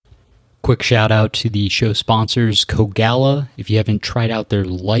Quick shout out to the show sponsors, Kogalla. If you haven't tried out their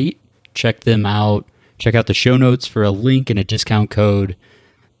light, check them out. Check out the show notes for a link and a discount code.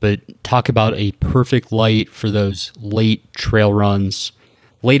 But talk about a perfect light for those late trail runs.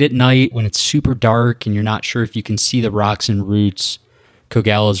 Late at night when it's super dark and you're not sure if you can see the rocks and roots,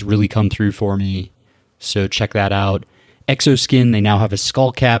 Kogalla's really come through for me. So check that out. Exoskin, they now have a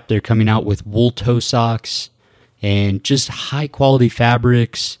skull cap. They're coming out with wool toe socks and just high quality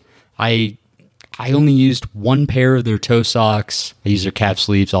fabrics. I only used one pair of their toe socks. I use their cap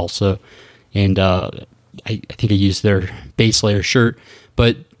sleeves also. And I think I used their base layer shirt.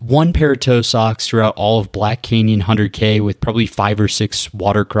 But one pair of toe socks throughout all of Black Canyon 100K with probably 5 or 6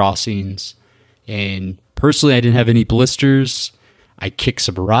 water crossings. And personally, I didn't have any blisters. I kicked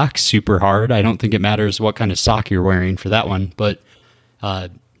some rocks super hard. I don't think it matters what kind of sock you're wearing for that one. But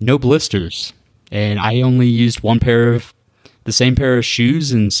no blisters. And I only used the same pair of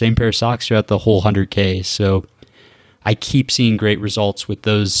shoes and same pair of socks throughout the whole 100K. So I keep seeing great results with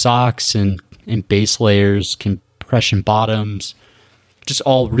those socks and base layers, compression bottoms, just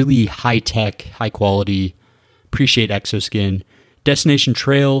all really high-tech, high-quality. Appreciate Exoskin. Destination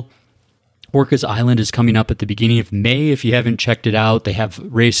Trail, Orcas Island is coming up at the beginning of May. If you haven't checked it out, they have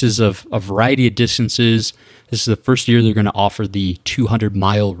races of a variety of distances. This is the first year they're going to offer the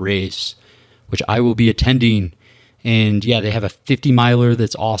 200-mile race, which I will be attending. And yeah, they have a 50-miler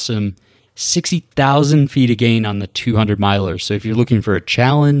that's awesome. 60,000 feet of gain on the 200-miler. So if you're looking for a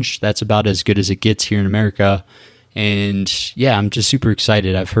challenge, that's about as good as it gets here in America. And yeah, I'm just super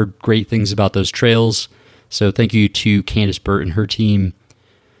excited. I've heard great things about those trails. So thank you to Candace Burt and her team.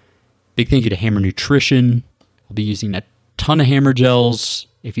 Big thank you to Hammer Nutrition. I'll be using a ton of Hammer gels.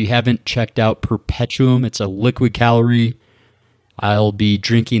 If you haven't checked out Perpetuum, it's a liquid calorie. I'll be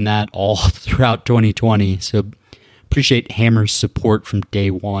drinking that all throughout 2020. So appreciate Hammer's support from day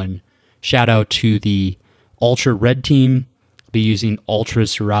one. Shout out to the Ultra Red team. I'll be using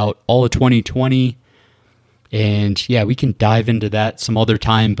Ultras throughout all of 2020. And yeah, we can dive into that some other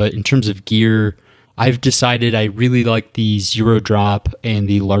time. But in terms of gear, I've decided I really like the Zero Drop and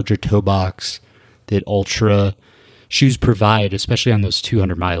the larger toe box that Ultra shoes provide, especially on those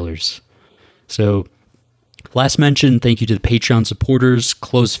 200-milers. So last mention, thank you to the Patreon supporters,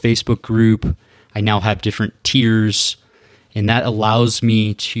 closed Facebook group. I now have different tiers, and that allows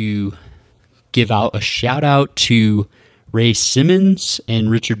me to give out a shout out to Ray Simmons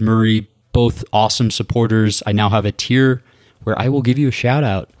and Richard Murray, both awesome supporters. I now have a tier where I will give you a shout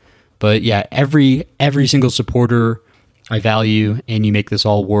out. But yeah, every single supporter I value, and you make this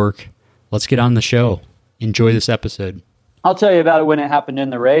all work. Let's get on the show. Enjoy this episode. I'll tell you about it when it happened in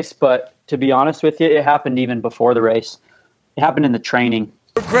the race, but to be honest with you, it happened even before the race. It happened in the training.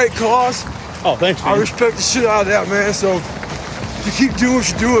 Great cause. Oh, thanks, man. I respect the shit out of that, man. So you keep doing what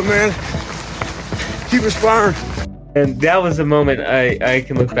you're doing, man. Keep inspiring. And that was a moment I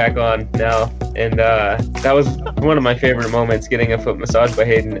can look back on now. And that was one of my favorite moments, getting a foot massage by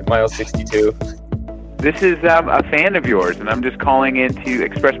Hayden at mile 62. This is a fan of yours, and I'm just calling in to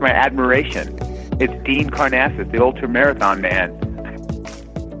express my admiration. It's Dean Karnassus, the ultra marathon man.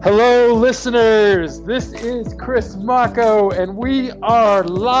 Hello, listeners. This is Chris Mocco, and we are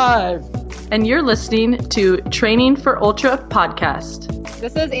live. And you're listening to Training for Ultra podcast.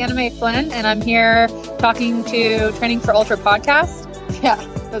 This is Anna Mae Flynn, and I'm here talking to Training for Ultra podcast. Yeah,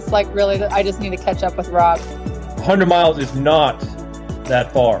 it's like really, I just need to catch up with Rob. 100 miles is not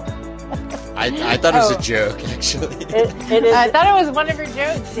that far. I thought it was a joke, actually. It is. I thought it was one of your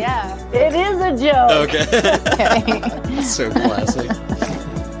jokes, yeah. It is a joke. Okay. So classic.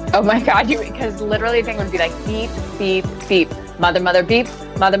 Oh my God, because literally the thing would be like beep, beep, beep. Mother, beep.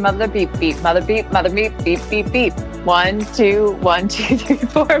 Mother, beep, beep. Mother, beep, beep, beep, beep. 1, 2, 1, 2, 3,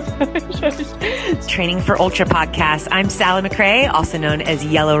 4, 5. Training for Ultra podcast. I'm Sally McRae, also known as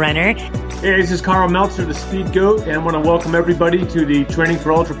Yellow Runner. Hey, this is Carl Meltzer, the Speed Goat, and I want to welcome everybody to the Training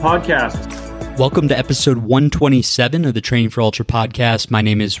for Ultra podcast. Welcome to episode 127 of the Training for Ultra podcast. My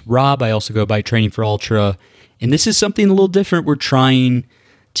name is Rob. I also go by Training for Ultra. And this is something a little different. We're trying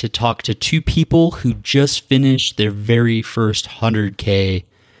to talk to two people who just finished their very first 100K.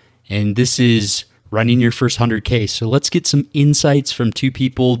 And this is running your first 100K. So let's get some insights from two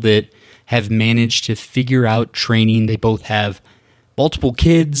people that have managed to figure out training. They both have multiple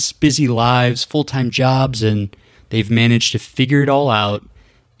kids, busy lives, full-time jobs, and they've managed to figure it all out.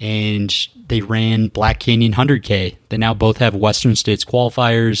 And they ran Black Canyon 100K. They now both have Western States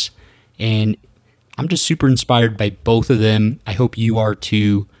qualifiers, and I'm just super inspired by both of them. I hope you are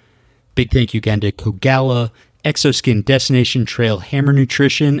too. Big thank you again to Kogalla, Exoskin, Destination Trail, Hammer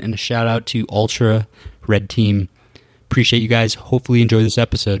Nutrition, and a shout out to Ultra Red Team. Appreciate you guys. Hopefully you enjoy this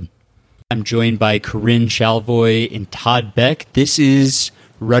episode. I'm joined by Corinne Shalvoy and Todd Beck. This is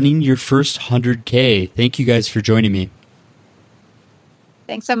running your first 100K. Thank you guys for joining me.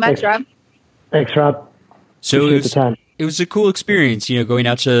 Thanks so much, Rob. Thanks, Rob. So it was a cool experience, going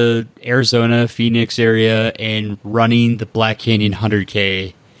out to Arizona, Phoenix area, and running the Black Canyon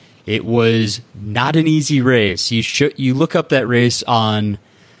 100K. It was not an easy race. You look up that race on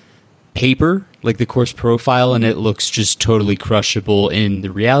paper, like the course profile, and it looks just totally crushable. And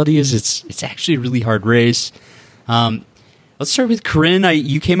the reality is it's actually a really hard race. Let's start with Corinne.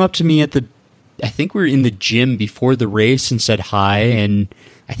 You came up to me I think we were in the gym before the race and said hi, and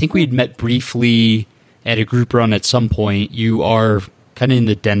I think we had met briefly at a group run at some point. You are kind of in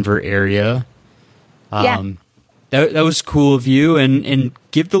the Denver area. Yeah. That was cool of you, and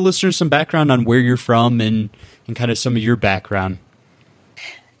give the listeners some background on where you're from and kind of some of your background.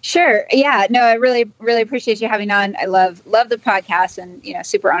 Sure. Yeah. No, I really, really appreciate you having on. I love the podcast, and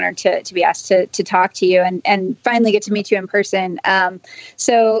super honored to be asked to talk to you and finally get to meet you in person.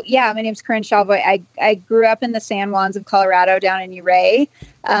 So yeah, my name's Corinne Shalvoy. I grew up in the San Juans of Colorado, down in Ouray.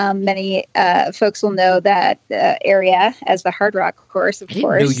 Many folks will know that area as the Hard Rock course, of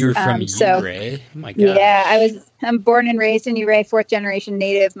course. I didn't know you were from Ouray. Oh my God. Yeah, I'm born and raised in Ouray, 4th generation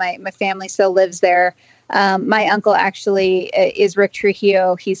native. My family still lives there. My uncle actually is Rick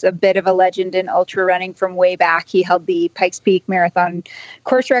Trujillo. He's a bit of a legend in ultra running from way back. He held the Pikes Peak Marathon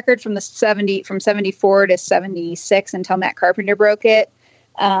course record from 74 to 76 until Matt Carpenter broke it.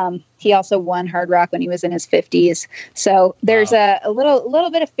 He also won Hard Rock when he was in his 50s. So there's a little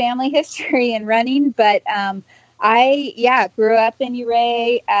bit of family history in running, but I grew up in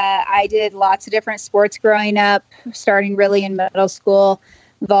Ouray. I did lots of different sports growing up, starting really in middle school.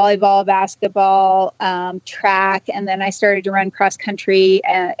 Volleyball, basketball, track, and then I started to run cross country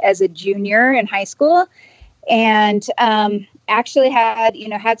as a junior in high school, and actually had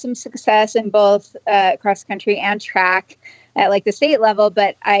some success in both cross country and track at like the state level.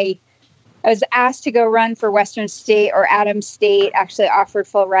 But I was asked to go run for Western State or Adams State. Actually offered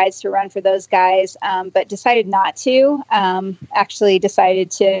full rides to run for those guys, but decided not to. Actually decided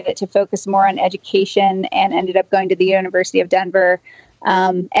to focus more on education and ended up going to the University of Denver.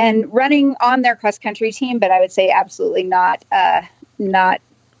 And running on their cross country team, but I would say absolutely not, in a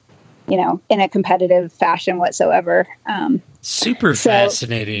competitive fashion whatsoever. Super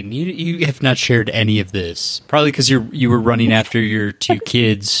fascinating. You have not shared any of this, probably because you were running after your two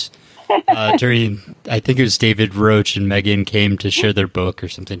kids during. I think it was David Roach and Megan came to share their book or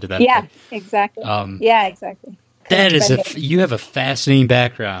something to that. Yeah, effect. exactly. Exactly. That is you have a fascinating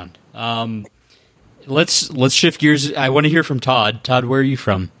background. Let's shift gears. I want to hear from Todd. Todd, where are you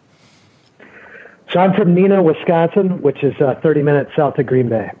from? So I'm from Neenah, Wisconsin, which is 30 minutes south of Green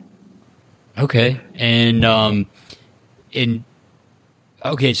Bay. Okay. And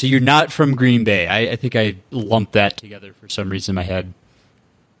okay, so you're not from Green Bay. I think I lumped that together for some reason in my head.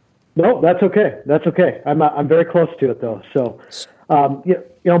 No, that's okay. That's okay. I'm very close to it though. So,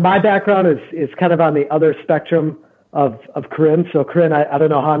 my background is kind of on the other spectrum of Corinne. So Corinne, I don't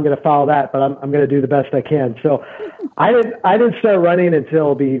know how I'm going to follow that, but I'm going to do the best I can. So I didn't start running until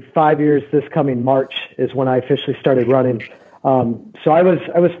it'll be 5 years this coming March is when I officially started running. So I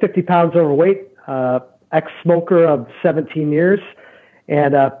was 50 pounds overweight, ex-smoker of 17 years,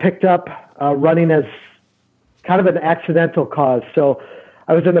 and picked up running as kind of an accidental cause. So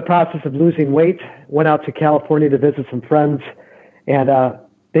I was in the process of losing weight, went out to California to visit some friends, and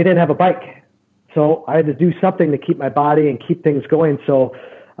they didn't have a bike. So I had to do something to keep my body and keep things going. So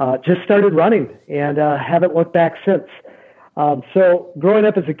just started running and haven't looked back since. So growing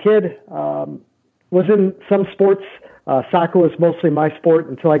up as a kid, was in some sports. Soccer was mostly my sport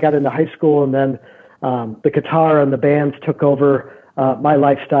until I got into high school. And then the guitar and the bands took over my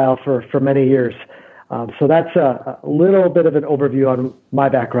lifestyle for many years. So that's a little bit of an overview on my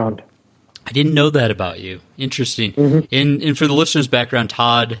background. I didn't know that about you. Interesting. Mm-hmm. And for the listeners' background,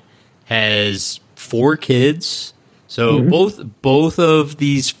 Todd has 4 kids. So both of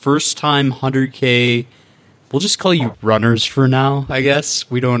these first-time 100K, we'll just call you runners for now, I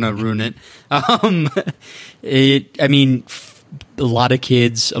guess. We don't want to ruin it. A lot of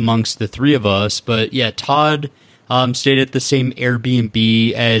kids amongst the 3 of us. But, yeah, Todd stayed at the same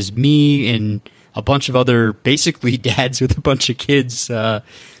Airbnb as me and a bunch of other, basically, dads with a bunch of kids.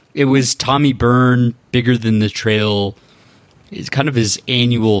 It was Tommy Byrne, Bigger Than the Trail. It's kind of his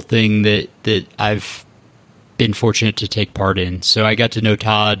annual thing that I've been fortunate to take part in. So I got to know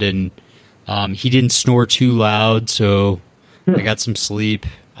Todd, and he didn't snore too loud, so I got some sleep.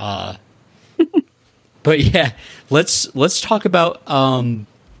 But yeah, let's talk about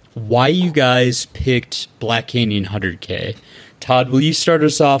why you guys picked Black Canyon 100K. Todd, will you start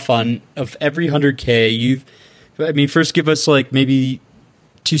us off on, of every 100K, first give us like maybe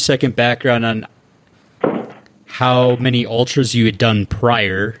 2-second background on how many ultras you had done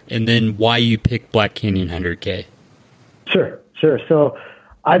prior, and then why you picked Black Canyon 100K. Sure. So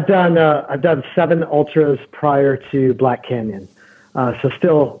I've done 7 ultras prior to Black Canyon, so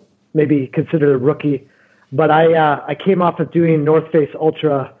still maybe considered a rookie. But I came off of doing North Face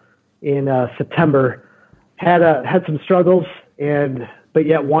Ultra in September, had some struggles, but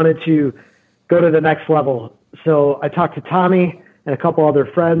yet wanted to go to the next level. So I talked to Tommy and a couple other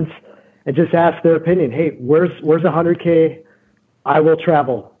friends and just asked their opinion. Hey, where's 100K? I will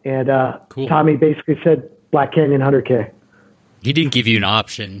travel. And cool. Tommy basically said Black Canyon 100K. He didn't give you an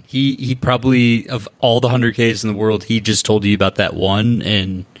option. He probably, of all the 100Ks in the world, he just told you about that one.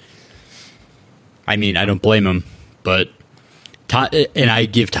 And I mean, I don't blame him, but and I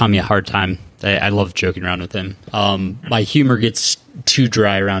give Tommy a hard time. I love joking around with him. My humor gets too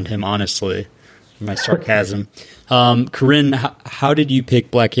dry around him, honestly. My sarcasm. Corinne, how did you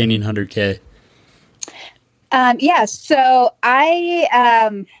pick Black Canyon 100K? So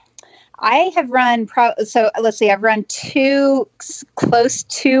I have run let's see, I've run 2 close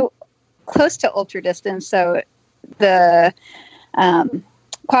to ultra distance. So the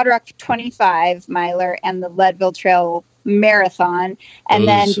Quad Rock 25 miler and the Leadville Trail Marathon, and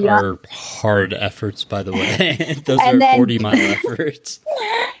those then are hard efforts, by the way. Those are 40-mile efforts.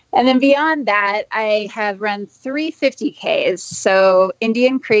 And then beyond that, I have run 3 50Ks. So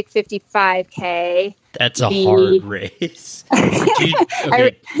Indian Creek 55K. That's a hard race. Did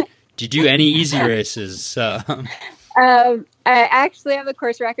you do any easy races? I actually have the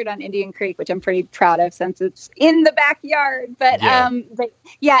course record on Indian Creek, which I'm pretty proud of since it's in the backyard. But and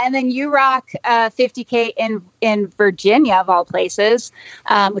then UROC 50K in Virginia, of all places,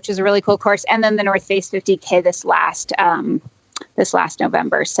 which is a really cool course. And then the North Face 50K this last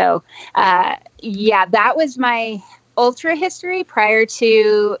November. So that was my ultra history prior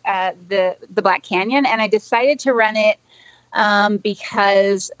to the Black Canyon, and I decided to run it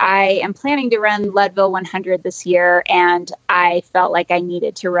because I am planning to run Leadville 100 this year, and I felt like I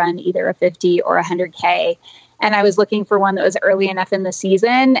needed to run either a 50 or 100K. And I was looking for one that was early enough in the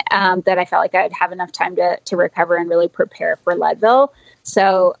season that I felt like I'd have enough time to recover and really prepare for Leadville.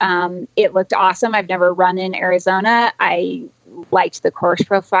 So it looked awesome. I've never run in Arizona. I liked the course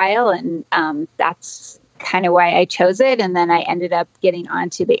profile, and that's kind of why I chose it. And then I ended up getting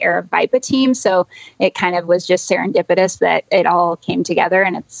onto the Aravaipa team. So it kind of was just serendipitous that it all came together,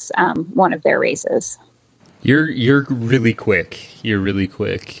 and it's one of their races. You're really quick.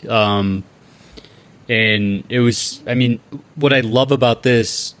 And it was, what I love about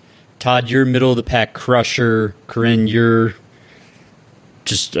this, Todd, you're middle of the pack crusher. Corinne, you're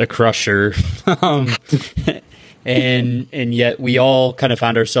just a crusher. And yet we all kind of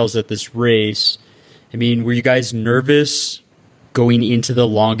found ourselves at this race. Were you guys nervous going into the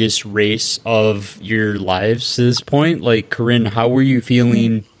longest race of your lives to this point? Like, Corinne, how were you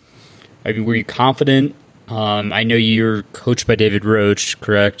feeling? Were you confident? I know you're coached by David Roach,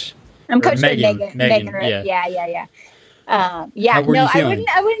 correct? I'm coached by Megan Roach. Yeah. How were you feeling?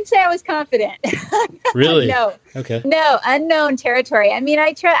 I wouldn't say I was confident. Really? No. Okay. No, unknown territory. I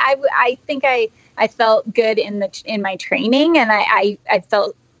think I felt good in my training, and I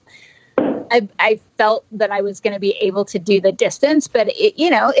felt that I was going to be able to do the distance, but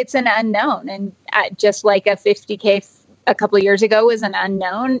it's an unknown. And just like a 50K a couple of years ago was an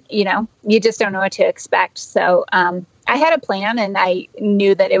unknown, you just don't know what to expect. So I had a plan, and I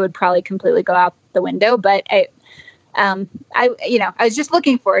knew that it would probably completely go out the window, but I was just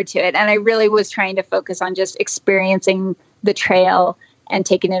looking forward to it. And I really was trying to focus on just experiencing the trail and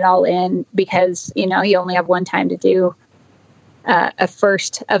taking it all in, because, you only have one time to do a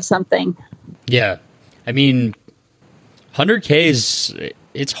first of something. Yeah. 100K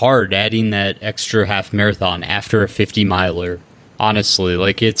it's hard adding that extra half marathon after a 50 miler. Honestly,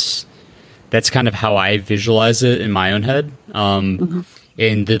 that's kind of how I visualize it in my own head. And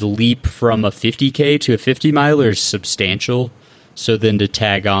the leap from a 50K to a 50 miler is substantial. So then to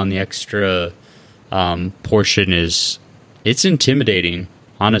tag on the extra portion it's intimidating.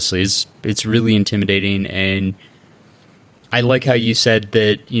 Honestly, it's really intimidating. And I like how you said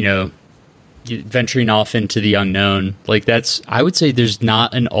that, venturing off into the unknown, I would say there's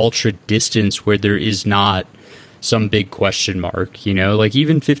not an ultra distance where there is not some big question mark,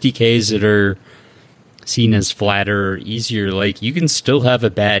 even 50Ks that are seen as flatter or easier, you can still have a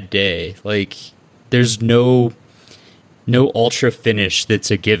bad day. There's no ultra finish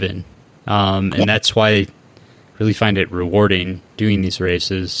that's a given. And that's why I really find it rewarding doing these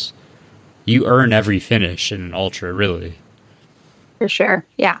races. You earn every finish in an ultra, really. For sure.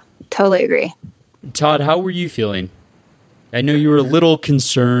 Yeah, totally agree. Todd, how were you feeling? I know you were a little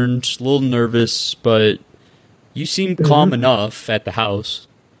concerned, a little nervous, but you seemed calm enough at the house.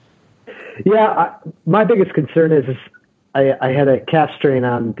 Yeah, my biggest concern is I had a calf strain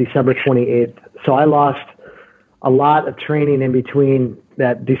on December 28th, so I lost a lot of training in between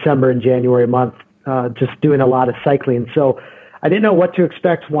that December and January month, just doing a lot of cycling. So I didn't know what to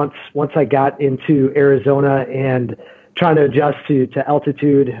expect once I got into Arizona and trying to adjust to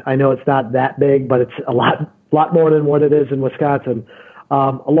altitude. I know it's not that big, but it's a lot more than what it is in Wisconsin,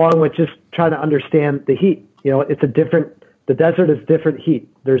 along with just trying to understand the heat. The desert is different heat.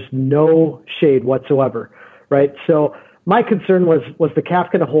 There's no shade whatsoever, right? So my concern was the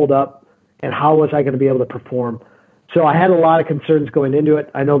calf going to hold up, and how was I going to be able to perform? So I had a lot of concerns going into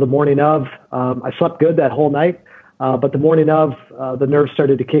it. I know the morning of, I slept good that whole night, but the morning of, the nerves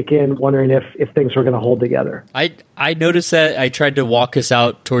started to kick in, wondering if things were going to hold together. I noticed that. I tried to walk us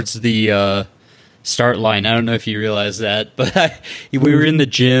out towards the start line. I don't know if you realize that, but we were in the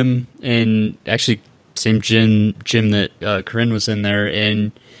gym, and actually same gym that Corinne was in there,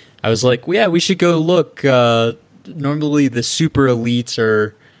 and I was like, well, yeah, we should go look. Normally the super elites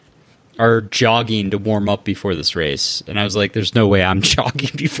are jogging to warm up before this race, and I was like, there's no way I'm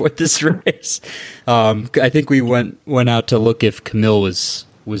jogging before this race. I think we went out to look if Camille was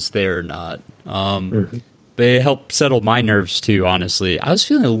there or not. But it helped settle my nerves too, honestly. I was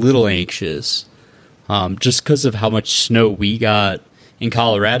feeling a little anxious, just because of how much snow we got in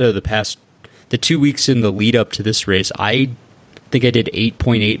Colorado the 2 weeks in the lead up to this race. I think I did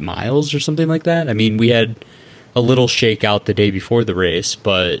 8.8 miles or something like that. I mean, we had a little shakeout the day before the race,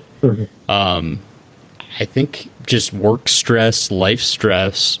 but I think just work stress, life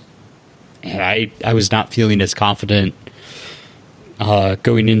stress, and I was not feeling as confident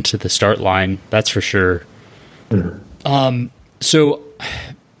going into the start line. That's for sure. So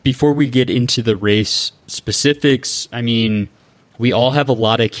before we get into the race specifics, I mean, we all have a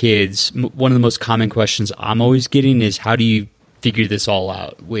lot of kids. One of the most common questions I'm always getting is, how do you figure this all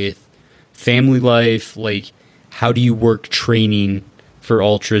out with family life? Like, how do you work training for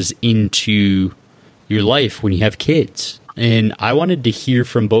ultras into your life when you have kids? And I wanted to hear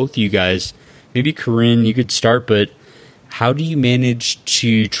from both you guys. Maybe Corinne, you could start, but how do you manage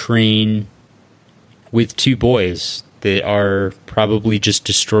to train with two boys that are probably just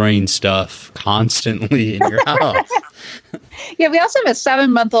destroying stuff constantly in your house? Yeah, we also have a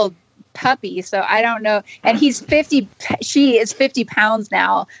 7-month-old puppy, so I don't know. And she is 50 pounds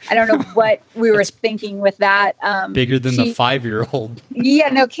now. I don't know what we were thinking with that. Bigger than the 5-year-old. Yeah,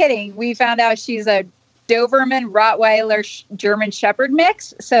 no kidding. We found out she's a Doberman Rottweiler German Shepherd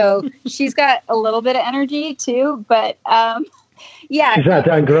mix, so she's got a little bit of energy too, but yeah. She's not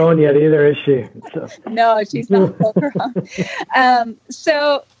done growing yet either, is she? So. No, she's not full grown.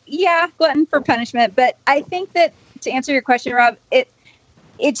 So yeah, glutton for punishment. But I think that, to answer your question, Rob,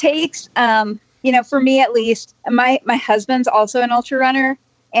 it takes, for me at least, my husband's also an ultra runner,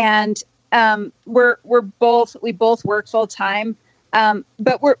 and we both work full time,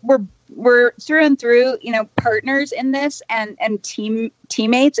 but we're through and through, partners in this and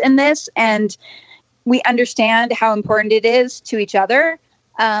teammates in this, and we understand how important it is to each other,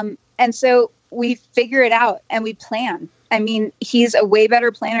 and so we figure it out and we plan. I mean, he's a way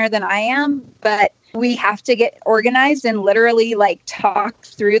better planner than I am, but we have to get organized and literally talk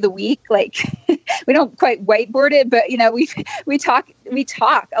through the week. We don't quite whiteboard it, but we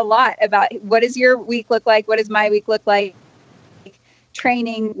talk a lot about what does your week look like? What does my week look like?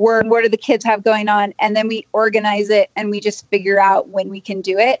 Training, work, what do the kids have going on? And then we organize it and we just figure out when we can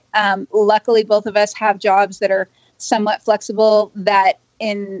do it. Luckily, both of us have jobs that are somewhat flexible, that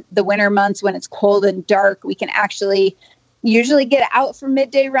in the winter months when it's cold and dark, we can actually usually get out for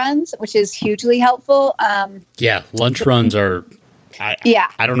midday runs, which is hugely helpful. Yeah, lunch runs are... I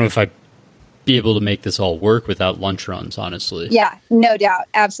don't know if I'd be able to make this all work without lunch runs, honestly. Yeah, no doubt.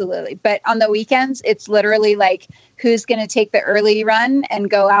 Absolutely. But on the weekends, it's literally who's going to take the early run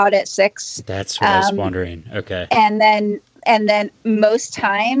and go out at 6. That's what I was wondering. Okay. And then most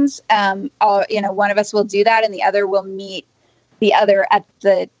times, one of us will do that and the other will meet the other at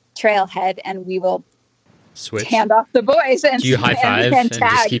the trailhead, and we will switch, hand off the boys, and do you high five and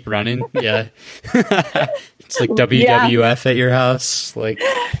just keep running? Yeah. It's like WWF at your house.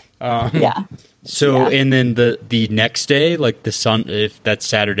 Yeah. So, and then the next day, if that's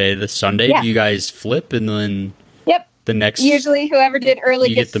Saturday, the Sunday, do you guys flip, and then the next, usually whoever did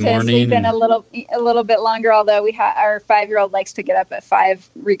early gets to sleep in a little bit longer, although our 5-year-old likes to get up at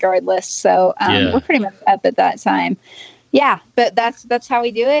 5 regardless. So we're pretty much up at that time. Yeah, but that's how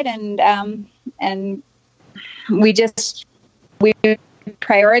we do it, and we just we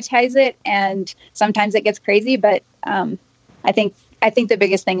prioritize it, and sometimes it gets crazy, but I think the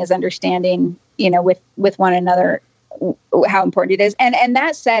biggest thing is understanding, with one another, how important it is. And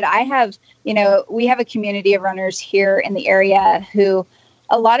that said, we have a community of runners here in the area who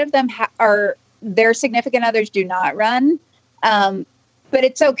a lot of them their significant others do not run. But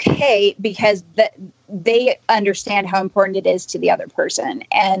it's okay because they understand how important it is to the other person.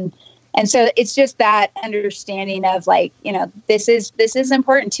 And so it's just that understanding of this is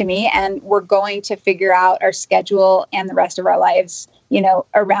important to me, and we're going to figure out our schedule and the rest of our lives,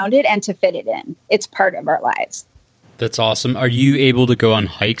 around it and to fit it in. It's part of our lives. That's awesome. Are you able to go on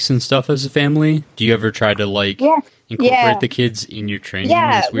hikes and stuff as a family? Do you ever try to incorporate the kids in your training?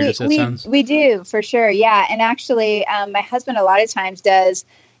 Yeah, as weird as that sounds? We do, for sure. Yeah. And actually, my husband a lot of times does,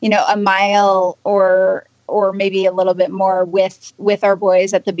 a mile or maybe a little bit more with our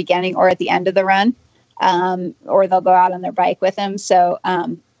boys at the beginning or at the end of the run, or they'll go out on their bike with them. So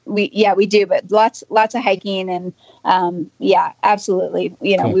we do, but lots of hiking, and absolutely.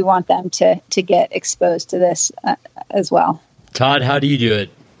 Cool. We want them to get exposed to this as well. Todd, how do you do it?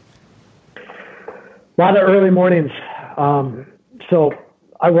 A lot of early mornings. So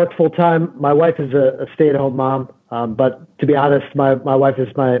I work full time. My wife is a stay-at-home mom, but to be honest, my wife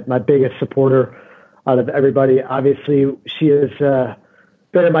is my biggest supporter out of everybody. Obviously, she is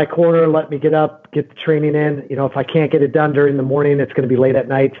been in my corner, let me get up, get the training in. If I can't get it done during the morning, it's going to be late at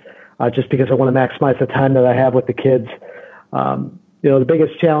night, just because I want to maximize the time that I have with the kids. The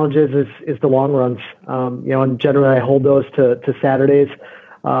biggest challenge is the long runs. And generally I hold those to Saturdays.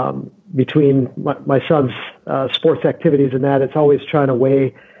 Between my son's sports activities and that, it's always trying to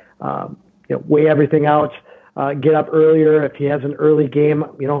weigh everything out. Get up earlier. If he has an early game,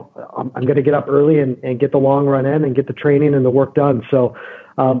 I'm going to get up early and get the long run in and get the training and the work done. So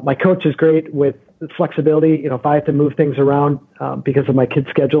my coach is great with flexibility. If I have to move things around because of my kid's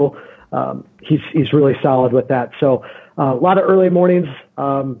schedule, he's really solid with that. So a lot of early mornings,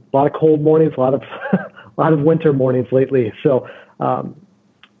 a lot of cold mornings, a lot of winter mornings lately. So I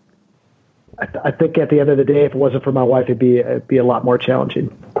think at the end of the day, if it wasn't for my wife, it'd be a lot more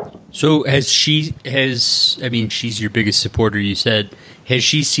challenging. So she's your biggest supporter, you said. Has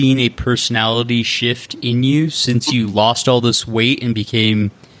she seen a personality shift in you since you lost all this weight and became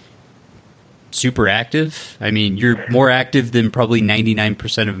super active? I mean, you're more active than probably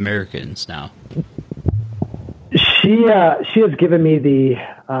 99% of Americans now. She has given me the,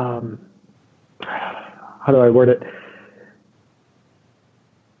 how do I word it?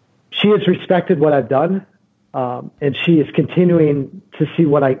 She has respected what I've done, and she is continuing to see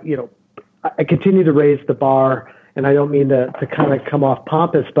what I continue to raise the bar, and I don't mean to kind of come off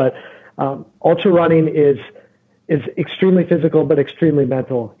pompous, but ultra running is extremely physical, but extremely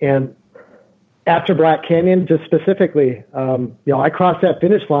mental. And after Black Canyon, just specifically, I crossed that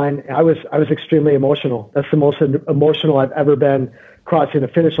finish line. I was extremely emotional. That's the most emotional I've ever been crossing a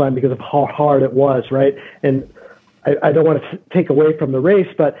finish line because of how hard it was, right? And I don't want to take away from the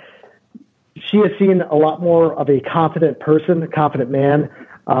race, but she has seen a lot more of a confident person, a confident man.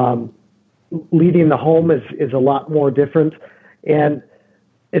 Leading the home is a lot more different. And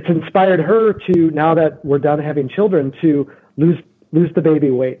it's inspired her to, now that we're done having children, to lose the baby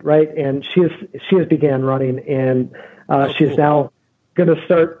weight, right? And she has began running, and she's now going to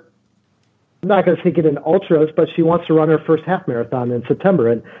start, I'm not going to sneak it in ultras, but she wants to run her first half marathon in September,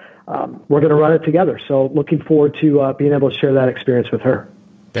 and we're going to run it together. So looking forward to being able to share that experience with her.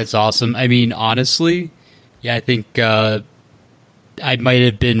 That's awesome. I mean, honestly, I think I might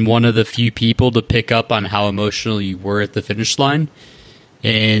have been one of the few people to pick up on how emotional you were at the finish line.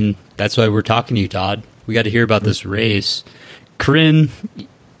 And that's why we're talking to you, Todd. We got to hear about this race. Corinne,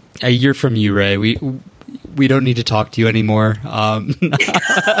 I hear from you, Ray. We don't need to talk to you anymore. I'm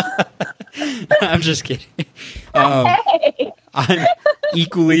just kidding. I'm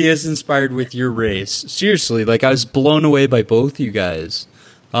equally as inspired with your race. Seriously, I was blown away by both you guys.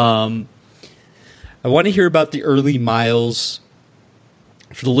 I want to hear about the early miles.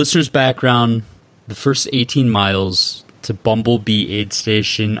 For the listener's background, the first 18 miles to Bumblebee Aid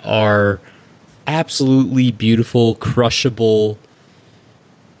Station are absolutely beautiful, crushable,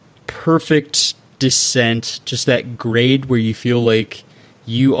 perfect descent, just that grade where you feel like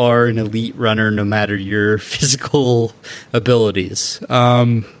you are an elite runner no matter your physical abilities.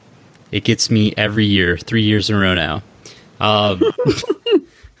 It gets me every year, 3 years in a row now.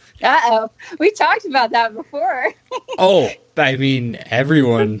 We talked about that before. I mean,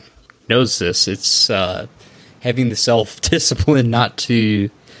 everyone knows this. It's having the self-discipline not to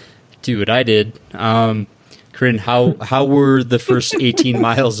do what I did. Corinne, how were the first 18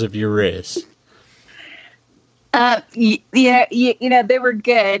 miles of your race? They were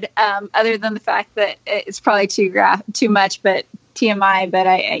good. Other than the fact that it's probably too much, but TMI. But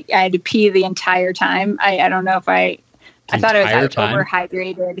I had to pee the entire time. I don't know if I thought I was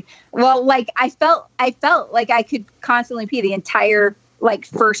overhydrated. Well, like I felt like I could constantly pee the entire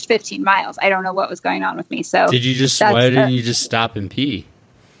first 15 miles. I don't know what was going on with me. So why didn't you just stop and pee?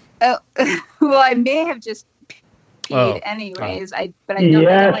 Oh, well, I may have just peed anyways. But I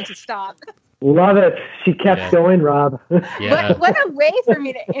don't like to stop. Love it. She kept going, Rob. Yeah. What a way for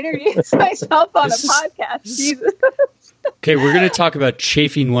me to introduce myself on a podcast. Jesus. Okay, we're going to talk about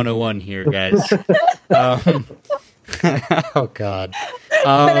chafing 101 here, guys. Oh God!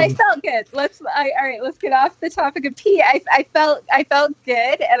 But I felt good. Let's get off the topic of pee. I felt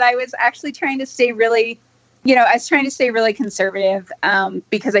good, and I was actually trying to stay really, really conservative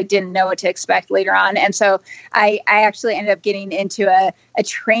because I didn't know what to expect later on, and so I actually ended up getting into a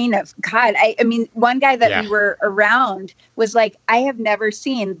train of God. I mean, one guy that we were around was like, I have never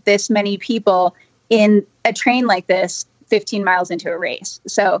seen this many people in a train like this 15 miles into a race.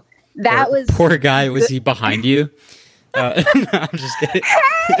 So that was poor guy. Was he behind you? No, I'm just kidding.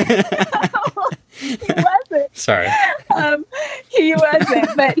 He wasn't. Sorry. He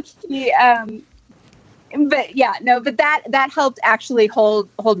wasn't, but he. But that helped actually hold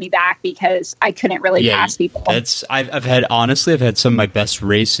me back because I couldn't really pass people. I've had some of my best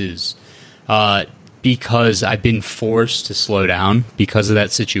races because I've been forced to slow down because of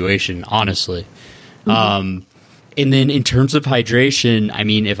that situation. Honestly. Mm-hmm. And then in terms of hydration, I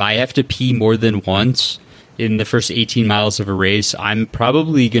mean, if I have to pee more than once in the first 18 miles of a race, I'm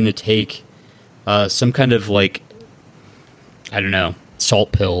probably going to take some kind of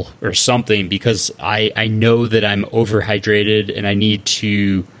salt pill or something because I know that I'm overhydrated and I need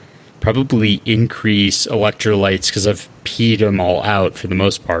to probably increase electrolytes because I've peed them all out for the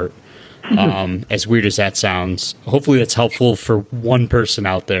most part. As weird as that sounds, hopefully that's helpful for one person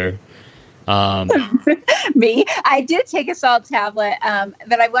out there. Me, I did take a salt tablet,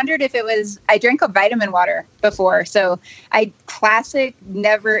 but I wondered if it was, I drank a vitamin water before. So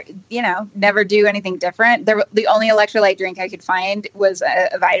never do anything different. The only electrolyte drink I could find was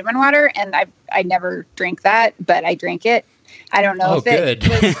a vitamin water. And I never drink that, but I drank it. I don't know if it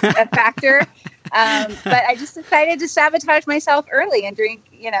was a factor. But I just decided to sabotage myself early and drink,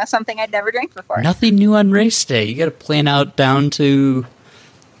 something I'd never drank before. Nothing new on race day. You got to plan out down to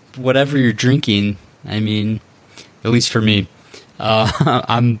whatever you're drinking. I mean, at least for me,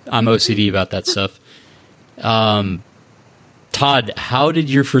 I'm OCD about that stuff. Todd, how did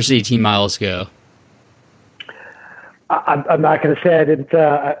your first 18 miles go? I'm not going to say I didn't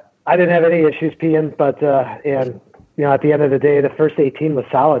have any issues peeing, but at the end of the day, the first 18 was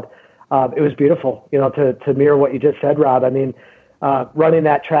solid. It was beautiful, to mirror what you just said, Rob. I mean, running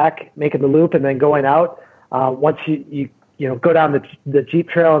that track, making the loop, and then going out. Once you go down the Jeep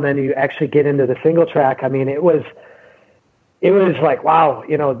trail and then you actually get into the single track. I mean, it was like, wow,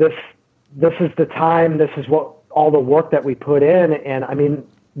 this is the time, this is what all the work that we put in. And I mean,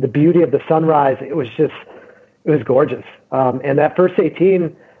 the beauty of the sunrise, it was gorgeous. And that first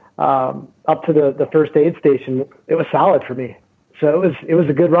 18, up to the first aid station, it was solid for me. So it was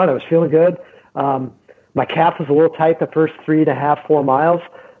a good run. I was feeling good. My calf was a little tight the first 3.5, 4 miles.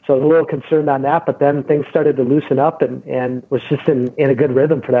 So I was a little concerned on that, but then things started to loosen up and was just in a good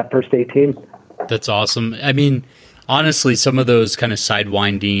rhythm for that first 18. That's awesome. I mean, honestly, some of those kind of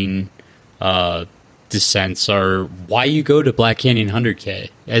sidewinding descents are why you go to Black Canyon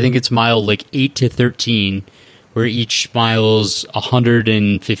 100K. I think it's mile 8 to 13, where each mile's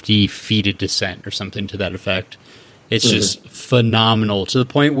 150 feet of descent or something to that effect. It's just phenomenal to the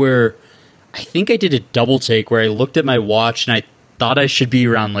point where I think I did a double take where I looked at my watch and I thought I should be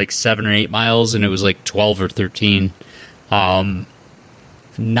around 7 or 8 miles, and it was 12 or 13.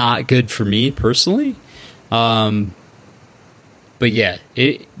 Not good for me personally. But yeah,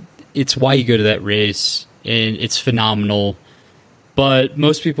 it's why you go to that race, and it's phenomenal. But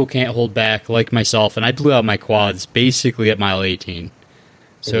most people can't hold back like myself, and I blew out my quads basically at mile 18.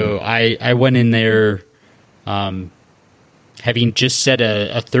 So I went in there having just set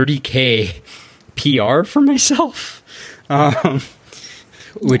a 30K PR for myself.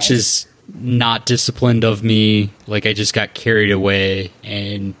 Which is not disciplined of me. I just got carried away,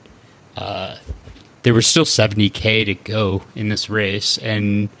 and there was still 70K to go in this race,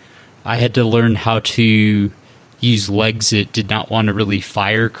 and I had to learn how to use legs that did not want to really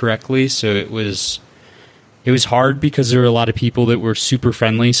fire correctly. So it was hard because there were a lot of people that were super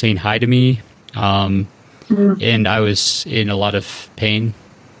friendly saying hi to me, and I was in a lot of pain.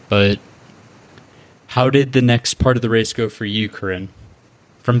 But how did the next part of the race go for you, Corinne?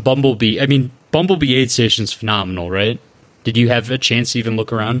 From Bumblebee, I mean, Bumblebee aid station's phenomenal, right? Did you have a chance to even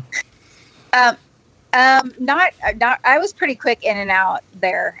look around? Not. I was pretty quick in and out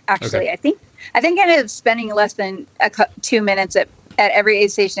there. Actually, okay. I think I ended up spending less than 2 minutes at every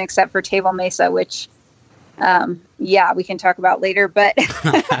aid station except for Table Mesa, which, we can talk about later. But,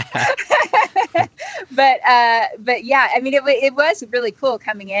 but yeah, I mean, it was really cool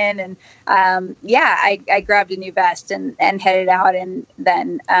coming in, and I grabbed a new vest and headed out, and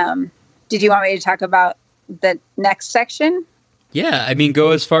then did you want me to talk about the next section? Yeah, I mean,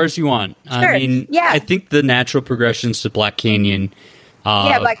 go as far as you want. Sure. I mean, I think the natural progressions to Black Canyon.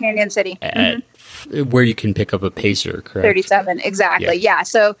 Black Canyon City. Where you can pick up a pacer, correct? 37, exactly. Yeah.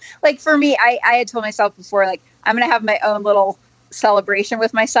 So, like, for me, I had told myself before, like, I'm going to have my own little celebration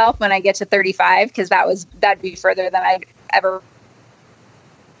with myself when I get to 35, because that'd be further than I'd ever.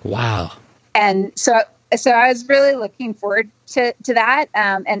 Wow. And so I was really looking forward to that.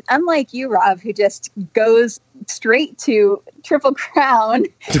 And unlike you, Rob, who just goes straight to Triple Crown,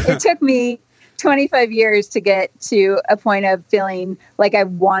 it took me 25 years to get to a point of feeling like I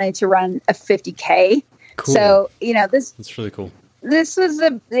wanted to run a 50K. Cool. So, that's really cool. This was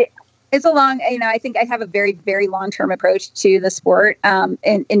it's a long, I think I have a very, very long-term approach to the sport,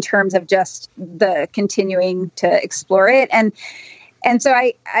 in terms of just the continuing to explore it. And so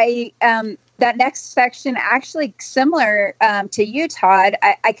I that next section, actually similar to you, Todd,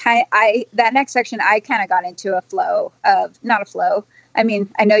 that next section, I kind of got into a flow of, not a flow. I mean,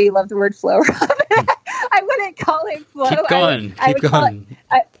 I know you love the word flow, Rob. I wouldn't call it flow. Keep going. I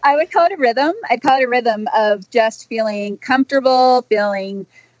would call it a rhythm. I'd call it a rhythm of just feeling comfortable, feeling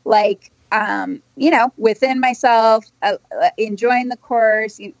like, within myself, enjoying the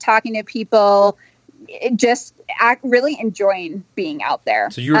course, talking to people, really enjoying being out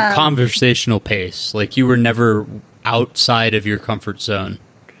there. So you were conversational pace, like you were never outside of your comfort zone.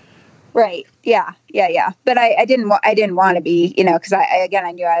 Right. Yeah. But I didn't want to be, because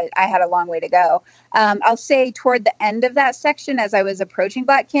I knew I had a long way to go. I'll say toward the end of that section, as I was approaching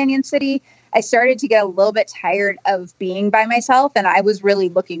Black Canyon City, I started to get a little bit tired of being by myself, and I was really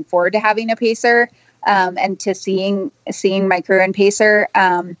looking forward to having a pacer, and to seeing my crew and pacer.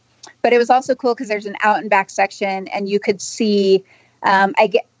 But it was also cool because there's an out and back section, and you could see,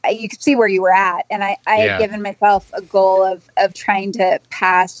 you could see where you were at. And I had given myself a goal of trying to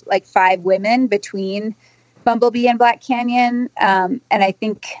pass like 5 women between Bumblebee and Black Canyon. And I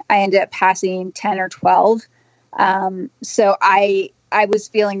think I ended up passing 10 or 12. So I was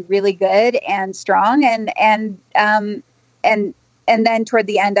feeling really good and strong. And then toward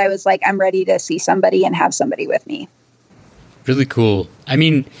the end, I was like, I'm ready to see somebody and have somebody with me. Really cool. I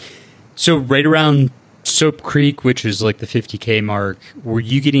mean, so right around Soap Creek, which is like the 50K mark, were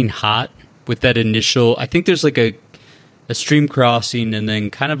you getting hot with that initial? I think there's like a stream crossing and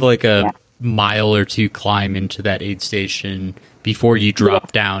then kind of like a mile or two climb into that aid station before you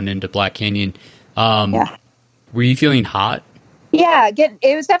drop down into Black Canyon. Were you feeling hot? Yeah,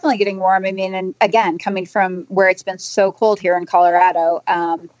 it was definitely getting warm. I mean, and again, coming from where it's been so cold here in Colorado,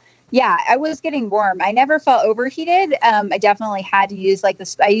 I was getting warm. I never felt overheated. I definitely had to use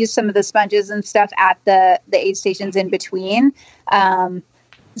I used some of the sponges and stuff at the aid stations in between.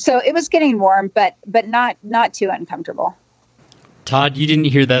 So it was getting warm, but not too uncomfortable. Todd, you didn't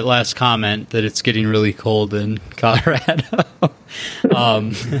hear that last comment that it's getting really cold in Colorado.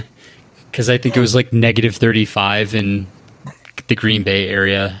 Because I think it was like negative 35 in the Green Bay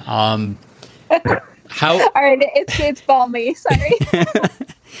area. How? All right, it's balmy. Sorry.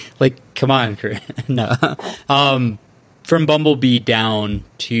 Like, come on, no. From Bumblebee down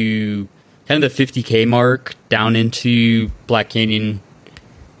to kind of the 50K mark, down into Black Canyon,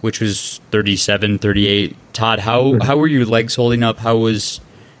 which was 37, 38. Todd, how were your legs holding up? How was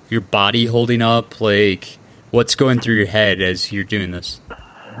your body holding up? Like, what's going through your head as you're doing this?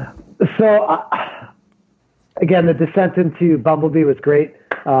 So, again, the descent into Bumblebee was great.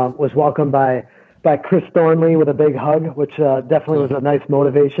 Was welcomed by Chris Thornley with a big hug, which definitely was a nice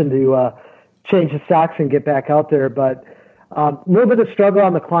motivation to change the socks and get back out there. But a little bit of struggle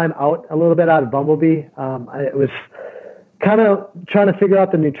on the climb out, a little bit out of Bumblebee. I was kind of trying to figure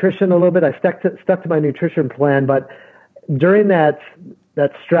out the nutrition a little bit. I stuck to my nutrition plan, but during that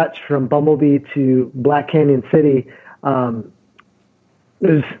stretch from Bumblebee to Black Canyon City, it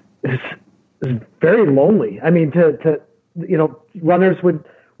was very lonely. I mean, runners would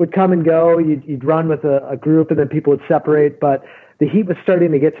come and go. You'd run with a group, and then people would separate. But the heat was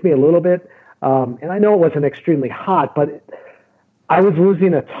starting to get to me a little bit, and I know it wasn't extremely hot, but I was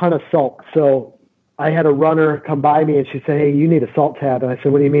losing a ton of salt. So I had a runner come by me, and she said, "Hey, you need a salt tab." And I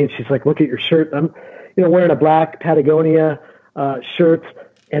said, "What do you mean?" She's like, "Look at your shirt." I'm, wearing a black Patagonia shirt,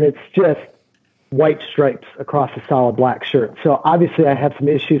 and it's just white stripes across a solid black shirt. So obviously I had some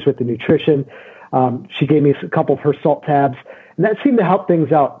issues with the nutrition. She gave me a couple of her salt tabs, and that seemed to help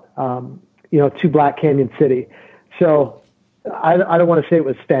things out, to Black Canyon City. So I don't want to say it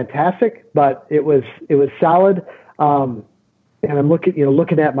was fantastic, but it was solid. And I'm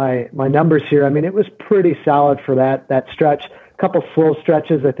looking at my numbers here. I mean, it was pretty solid for that stretch. A couple slow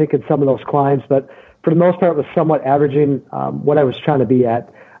stretches, I think, in some of those climbs, but for the most part, it was somewhat averaging what I was trying to be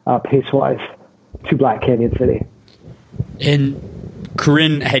at pace-wise to Black Canyon City. And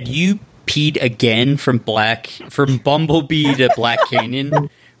Corinne, had you peed again from Bumblebee to Black Canyon?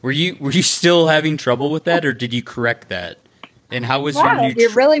 Were you still having trouble with that, or did you correct that? And how was your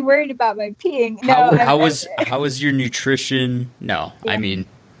you're really worried about my peeing. No, how was your nutrition? No, yeah. I mean.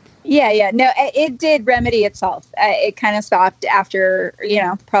 Yeah. No, it did remedy itself. It kind of stopped after,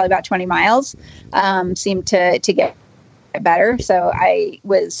 probably about 20 miles, seemed to get better. So I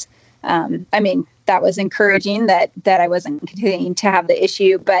was, that was encouraging that I wasn't continuing to have the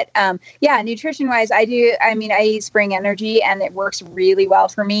issue. But nutrition wise, I eat Spring Energy and it works really well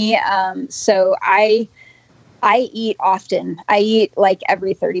for me. So I eat often. I eat like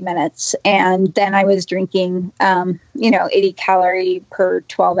every 30 minutes. And then I was drinking, 80 calorie per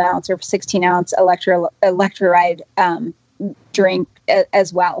 12 ounce or 16 ounce electrolyte drink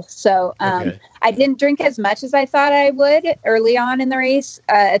as well. So I didn't drink as much as I thought I would early on in the race,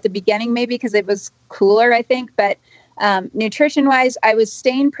 at the beginning, maybe because it was cooler, I think. But nutrition wise, I was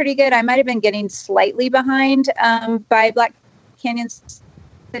staying pretty good. I might have been getting slightly behind by Black Canyon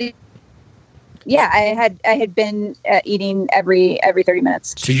City. Yeah, I had been eating every 30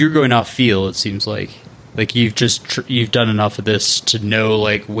 minutes. So you're going off feel, it seems like you've done enough of this to know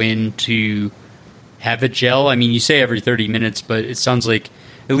like when to have a gel. I mean, you say every 30 minutes, but it sounds like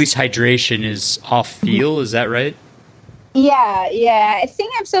at least hydration is off feel. Is that right? Yeah. I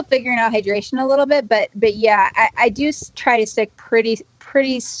think I'm still figuring out hydration a little bit, but yeah, I do try to stick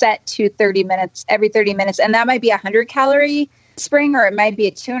pretty set to 30 minutes, every 30 minutes, and that might be 100 calorie spring, or it might be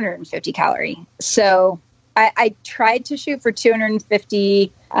a 250 calorie. So I tried to shoot for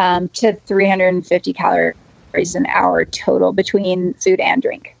 250 to 350 calories an hour total between food and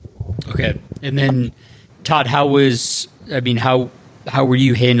drink. Okay. And then Todd, how were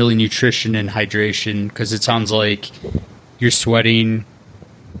you handling nutrition and hydration? Because it sounds like you're sweating.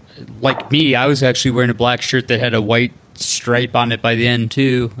 Like me, I was actually wearing a black shirt that had a white stripe on it by the end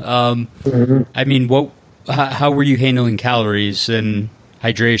too. I mean, how were you handling calories and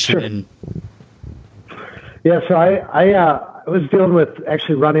hydration? Sure. Yeah, so I was dealing with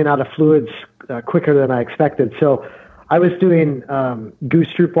actually running out of fluids quicker than I expected. So I was doing Goo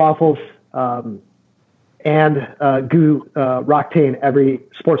Stroop waffles and Goo Roctane every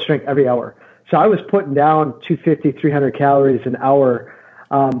sports drink every hour. So I was putting down 250, 300 calories an hour.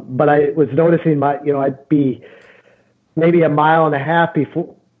 But I was noticing I'd be maybe a mile and a half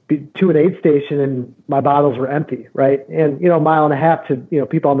to an aid station and my bottles were empty, right? And, a mile and a half to,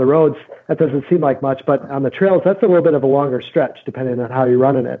 people on the roads, that doesn't seem like much, but on the trails, that's a little bit of a longer stretch depending on how you're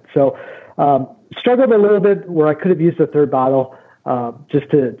running it. So struggled a little bit where I could have used a third bottle just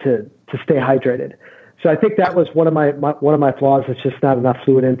to stay hydrated. So I think that was one of my flaws. It's just not enough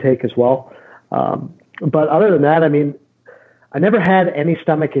fluid intake as well. But other than that, I mean, I never had any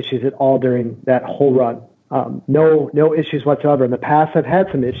stomach issues at all during that whole run. No issues whatsoever. In the past, I've had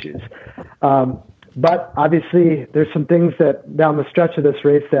some issues. But obviously, there's some things that down the stretch of this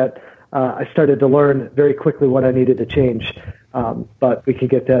race that I started to learn very quickly what I needed to change. But we can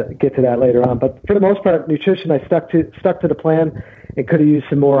get to that later on. But for the most part, nutrition, I stuck to the plan and could have used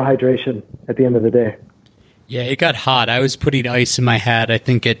some more hydration at the end of the day. Yeah, it got hot. I was putting ice in my hat, I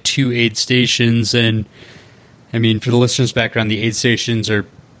think, at 2 aid stations. And, I mean, for the listeners' background, the aid stations are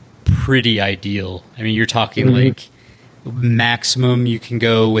pretty ideal. I mean, you're talking like maximum you can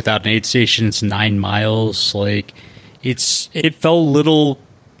go without an aid station. It's 9 miles. Like it felt a little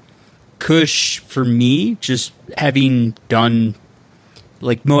cush for me, just having done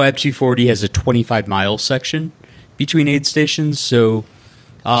like Moab 240 has a 25-mile section between aid stations. So,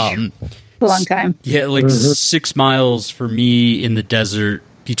 a long time. Yeah. Like 6 miles for me in the desert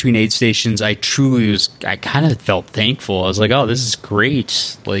between aid stations, I kind of felt thankful. I was like, oh, this is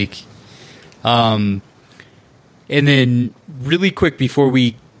great. Like, and then really quick before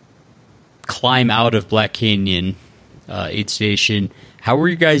we climb out of Black Canyon aid station, how were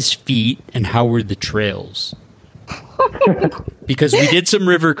your guys' feet and how were the trails? Because we did some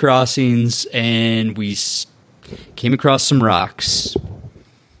river crossings and we came across some rocks.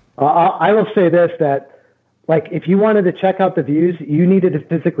 I will say this, that like, if you wanted to check out the views, you needed to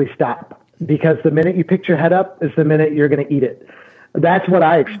physically stop, because the minute you pick your head up is the minute you're going to eat it. That's what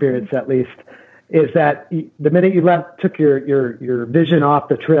I experienced, at least. is that the minute you took your vision off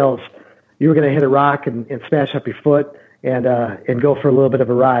the trails, you were going to hit a rock and smash up your foot and go for a little bit of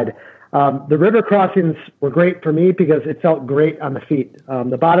a ride. The river crossings were great for me because it felt great on the feet.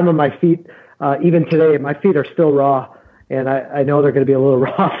 The bottom of my feet, even today, my feet are still raw, and I know they're going to be a little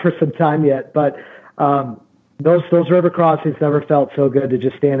raw for some time yet. But those river crossings never felt so good to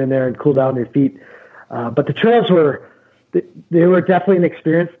just stand in there and cool down your feet. But the trails were definitely an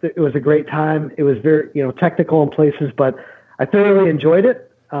experience. It was a great time. It was very technical in places, but I thoroughly enjoyed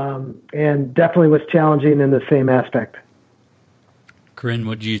it, and definitely was challenging in the same aspect. Corinne,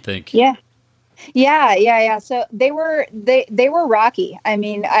 what do you think? Yeah. So they were rocky. I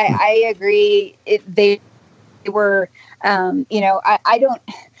mean, I agree. They were, I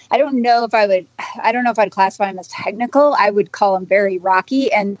don't know if I'd classify them as technical. I would call them very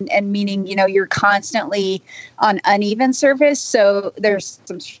rocky and meaning, you're constantly on uneven surface. So there's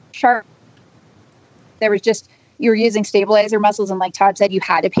some sharp, you're using stabilizer muscles. And like Todd said, you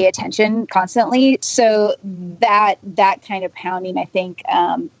had to pay attention constantly. So that kind of pounding, I think,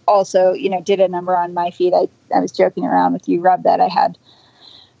 also, did a number on my feet. I was joking around with you, Rob, that I had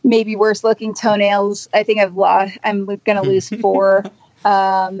maybe worse looking toenails. I think I'm going to lose 4.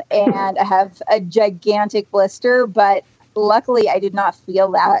 And I have a gigantic blister, but luckily I did not feel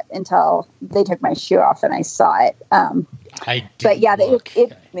that until they took my shoe off and I saw it. But yeah,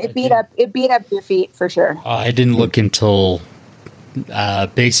 it beat up your feet for sure. I didn't look until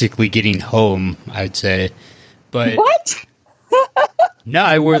basically getting home, I'd say. But what? No,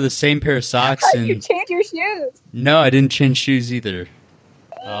 I wore the same pair of socks. How did you change your shoes? No, I didn't change shoes either.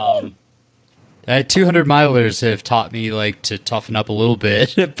 200 milers have taught me to toughen up a little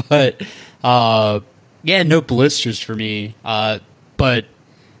bit, but no blisters for me. But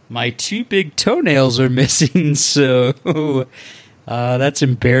my 2 big toenails are missing, so that's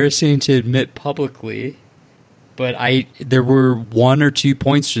embarrassing to admit publicly. But there were 1 or 2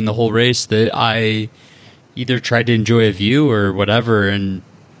 points in the whole race that I either tried to enjoy a view or whatever, and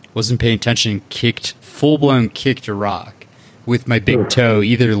wasn't paying attention. Full-blown kicked a rock with my big toe,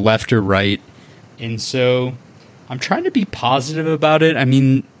 either left or right. And so I'm trying to be positive about it. I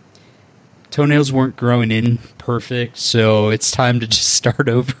mean, toenails weren't growing in perfect, so it's time to just start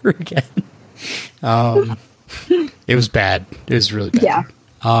over again. It was bad. It was really bad. Yeah.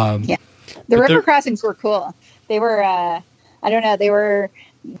 The river crossings were cool. They were,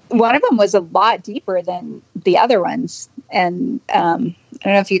 one of them was a lot deeper than the other ones. And I don't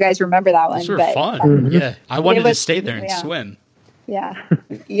know if you guys remember that one. Those were fun. Yeah. I wanted to stay there and swim. Yeah.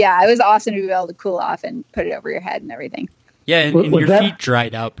 Yeah, it was awesome to be able to cool off and put it over your head and everything. Yeah, and your feet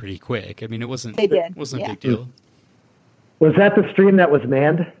dried out pretty quick. I mean, it wasn't a big deal. Was that the stream that was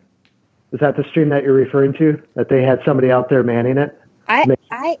manned? Was that the stream that you're referring to? That they had somebody out there manning it? I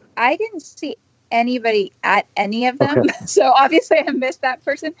didn't see anybody at any of them. Okay. So obviously I missed that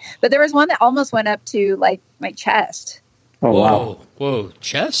person. But there was one that almost went up to my chest. Oh, wow. Whoa,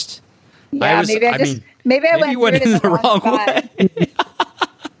 chest? Yeah, maybe I went in the wrong way.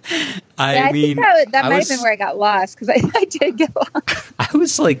 I mean, think that might have been where I got lost, because I did get lost. I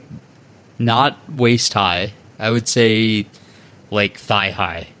was not waist high. I would say thigh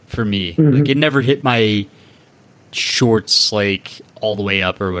high for me. Mm-hmm. It never hit my shorts all the way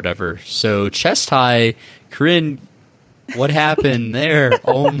up or whatever. So chest high. Corinne, what happened there?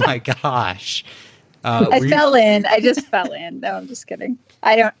 Oh my gosh. Fell in. I just fell in. No, I'm just kidding.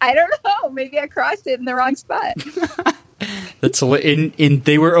 I don't know. Maybe I crossed it in the wrong spot. That's and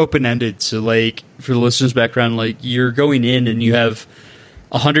they were open ended. So for the listeners' background, you're going in and you have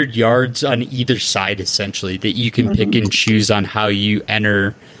 100 yards on either side essentially that you can pick and choose on how you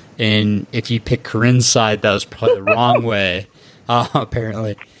enter. And if you pick Corinne's side, that was probably the wrong way.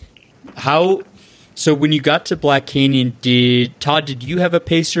 Apparently. So when you got to Black Canyon, did you have a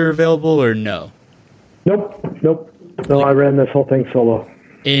pacer available or no? Nope. No, I ran this whole thing solo.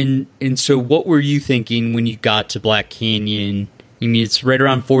 And so what were you thinking when you got to Black Canyon? I mean, it's right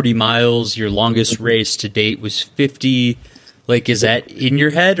around 40 miles. Your longest race to date was 50. Is that in your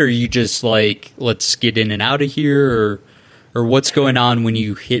head, or are you just let's get in and out of here, or what's going on when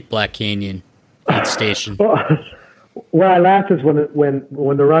you hit Black Canyon station? Where I laugh is when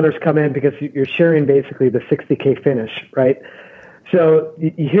the runners come in, because you're sharing basically the 60K finish, right? So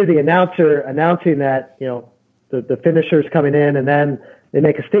you hear the announcer announcing that, the finishers coming in, and then they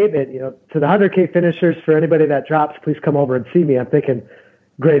make a statement, to the 100K finishers, for anybody that drops, please come over and see me. I'm thinking,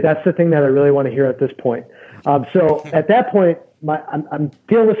 great, that's the thing that I really want to hear at this point. So at that point, I'm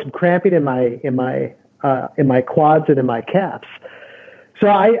dealing with some cramping in my quads and in my calves. So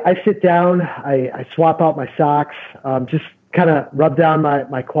I sit down, I swap out my socks, just kind of rub down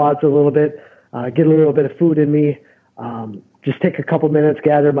my quads a little bit. get a little bit of food in me, just take a couple minutes,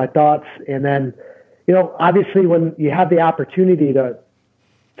 gather my thoughts. And then, obviously when you have the opportunity to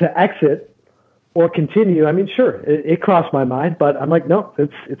exit or continue, I mean, sure, it crossed my mind, but I'm like, no,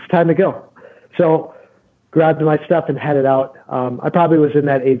 it's time to go. So grabbed my stuff and headed out. I probably was in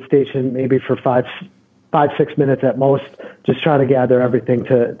that aid station maybe for 5-6 minutes at most, just trying to gather everything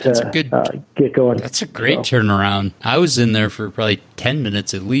to get going. That's a great turnaround. I was in there for probably 10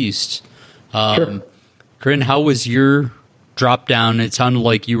 minutes at least. Sure. Corinne, how was your drop down? It sounded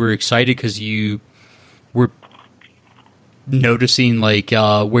like you were excited because you were noticing like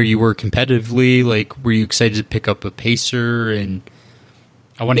where you were competitively. Like, were you excited to pick up a pacer? And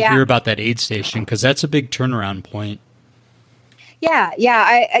I want to hear about that aid station because that's a big turnaround point. Yeah.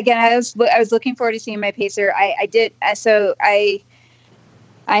 I was looking forward to seeing my pacer. I did. So I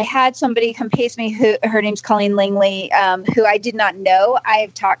had somebody come pace me. Her name's Colleen Langley, who I did not know.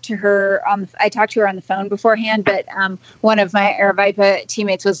 I've talked to her on the phone beforehand, but one of my Aravaipa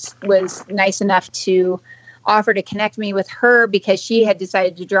teammates was nice enough to offer to connect me with her because she had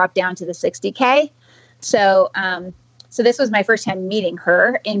decided to drop down to the 60K. So this was my first time meeting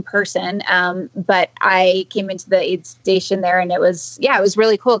her in person. But I came into the aid station there, and it was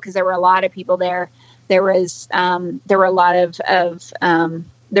really cool because there were a lot of people there. There was a lot of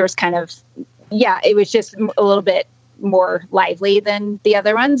there was kind of, it was just a little bit more lively than the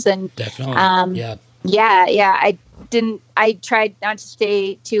other ones. And definitely, I tried not to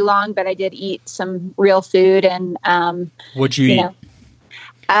stay too long, but I did eat some real food. And what'd you eat?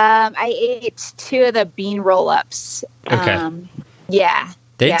 I ate 2 of the bean roll-ups. Okay.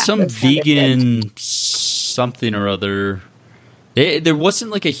 They had some vegan something or other. There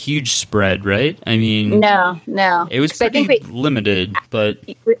wasn't like a huge spread, right? I mean, no. It was pretty limited, but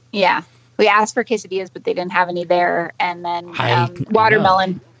yeah, we asked for quesadillas, but they didn't have any there. And then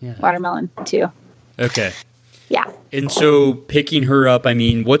watermelon too. Okay. Yeah. And so picking her up, I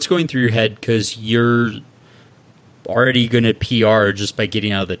mean, what's going through your head? Because you're already going to PR just by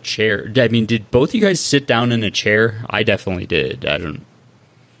getting out of the chair. I mean, did both of you guys sit down in a chair? I definitely did.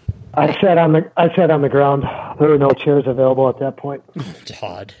 I sat on the ground. There were no chairs available at that point.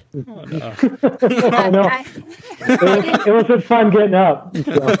 Todd. Oh, no. I know. It wasn't fun getting up.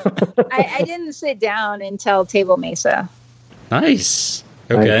 So. I didn't sit down until Table Mesa. Nice.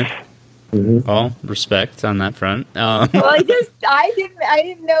 Okay. Nice. Mm-hmm. Well, respect on that front. Well, I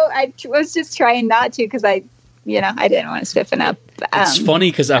didn't know. I was just trying not to because I didn't want to stiffen up. It's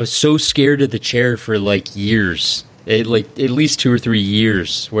funny because I was so scared of the chair for like years. At least 2 or 3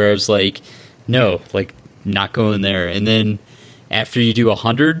 years where I was like, no, like not going there. And then after you do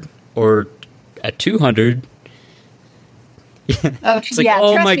 100 or a 200, it's like,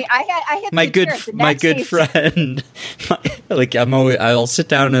 I hit my good friend. I'll sit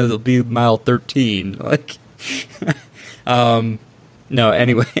down and it'll be mile 13. Like, no,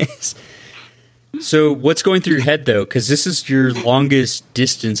 anyways. So what's going through your head, though? Because this is your longest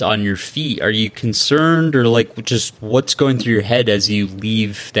distance on your feet. Are you concerned or, like, just what's going through your head as you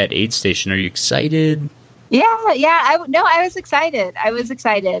leave that aid station? Are you excited? Yeah. I was excited.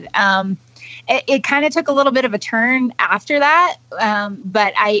 It kind of took a little bit of a turn after that,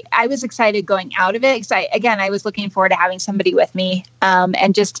 but I was excited going out of it because I was looking forward to having somebody with me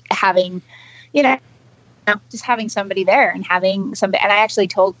and just having, just having somebody there and having somebody. And I actually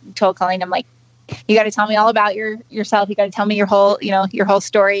told Colleen, I'm like, you got to tell me all about yourself. You got to tell me your whole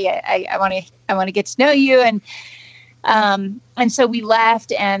story. I want to get to know you. And so we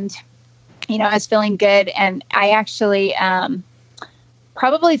left and, I was feeling good. And I actually,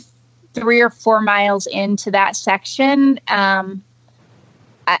 probably 3 or 4 miles into that section, I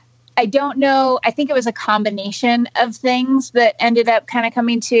don't know. I think it was a combination of things that ended up kind of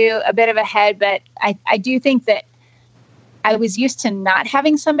coming to a bit of a head, but I do think that I was used to not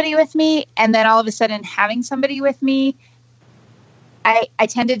having somebody with me, and then all of a sudden having somebody with me, I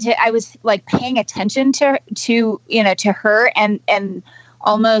was like paying attention to her and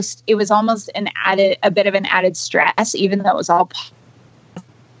almost, it was almost a bit of an added stress, even though it was all,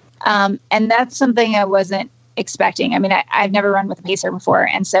 and that's something I wasn't expecting. I mean, I've never run with a pacer before.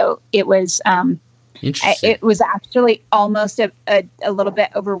 And so it was, it was actually almost a little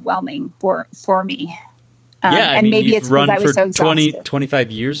bit overwhelming for me. And maybe it's run for 25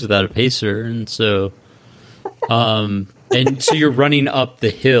 years without a pacer. And so, so you're running up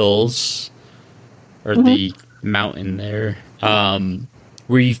the hills or the mountain there.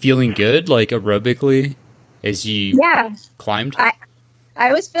 Were you feeling good, like aerobically as you climbed?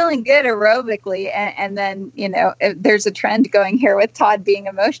 I was feeling good aerobically. And then, there's a trend going here with Todd being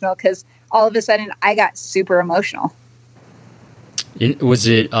emotional because all of a sudden I got super emotional. Was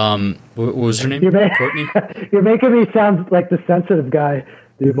it, what was her name? Courtney? You're making me sound like the sensitive guy,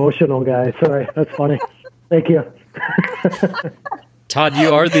 the emotional guy. Sorry, that's funny. Thank you. Todd,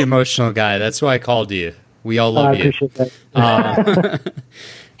 you are the emotional guy. That's why I called you. We all love you. I appreciate that.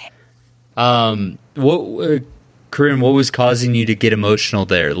 Corinne, what was causing you to get emotional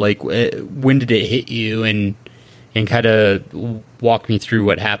there? Like, when did it hit you, and kind of walk me through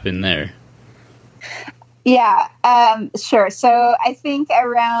what happened there? Yeah, sure. So I think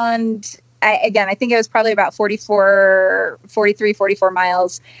I think it was probably about 44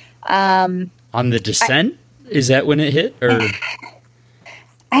 miles. On the descent? Is that when it hit? Or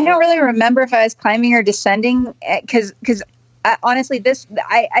I don't really remember if I was climbing or descending, because honestly,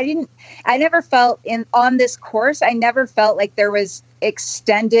 I never felt on this course, I never felt like there was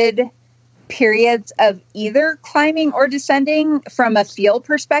extended periods of either climbing or descending from a feel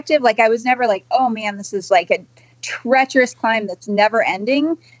perspective. Like I was never like, oh man, this is like a treacherous climb that's never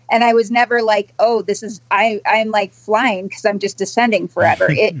ending. And I was never like, oh, this is, I'm like flying because I'm just descending forever.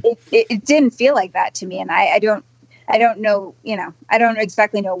 It didn't feel like that to me. And I don't know, I don't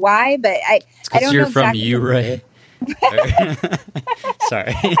exactly know why, but I don't know from exactly. Ouray.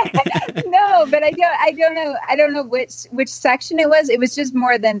 Sorry. No, but I don't know which section it was. It was just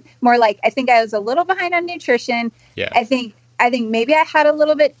more like, I think I was a little behind on nutrition. Yeah. I think maybe I had a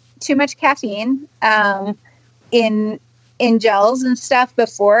little bit too much caffeine in gels and stuff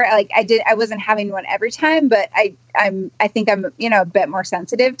before. Like I wasn't having one every time, but I think I'm a bit more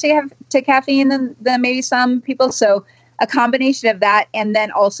sensitive to caffeine than maybe some people. So a combination of that, and then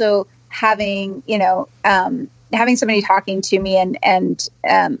also having somebody talking to me and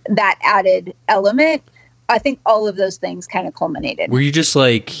that added element, I think all of those things kind of culminated. Were you just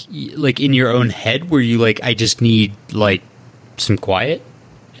like in your own head? Were you like, I just need like some quiet?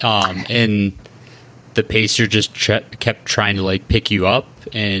 And the pacer just kept trying to like pick you up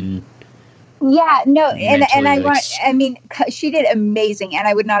and. Yeah, no. And she did amazing, and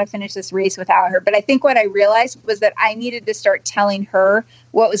I would not have finished this race without her. But I think what I realized was that I needed to start telling her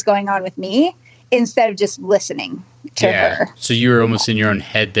what was going on with me, instead of just listening to her. So you were almost in your own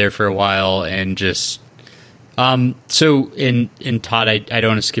head there for a while, and just so in Todd, I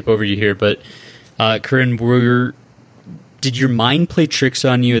don't want to skip over you here, but Corinne, did your mind play tricks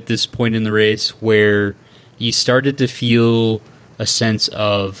on you at this point in the race where you started to feel a sense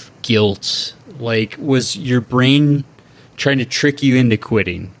of guilt? Like, was your brain trying to trick you into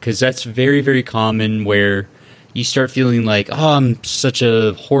quitting? Because that's very, very common, where you start feeling like, oh, I'm such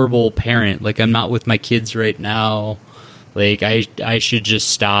a horrible parent. Like, I'm not with my kids right now. Like, I should just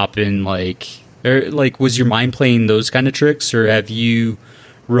stop. And was your mind playing those kind of tricks, or have you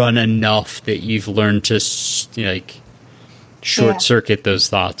run enough that you've learned to short circuit those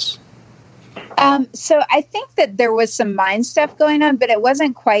thoughts? So I think that there was some mind stuff going on, but it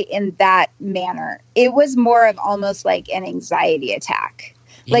wasn't quite in that manner. It was more of almost like an anxiety attack.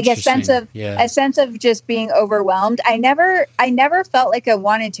 Like a sense of just being overwhelmed. I never felt like I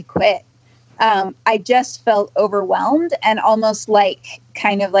wanted to quit. I just felt overwhelmed and almost like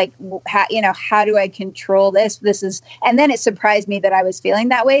kind of like, how do I control this? And then it surprised me that I was feeling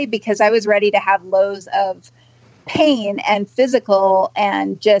that way, because I was ready to have lows of pain and physical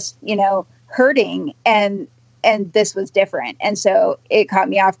and just, hurting. And this was different. And so it caught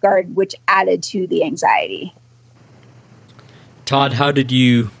me off guard, which added to the anxiety. Todd, how did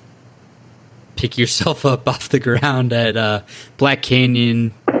you pick yourself up off the ground at Black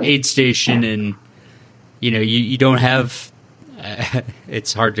Canyon aid station? And you don't have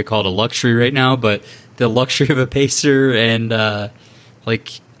it's hard to call it a luxury right now, but the luxury of a pacer. And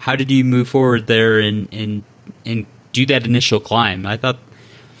how did you move forward there and do that initial climb? I thought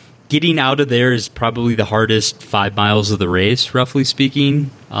getting out of there is probably the hardest 5 miles of the race, roughly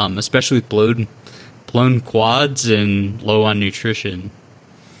speaking, especially with blown quads and low on nutrition.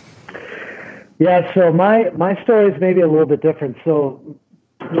 Yeah, so my story is maybe a little bit different. So,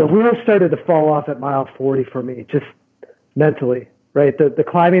 wheels started to fall off at mile 40 for me, just mentally, right? The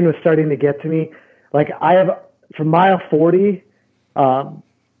climbing was starting to get to me. Like, I have, from mile 40 to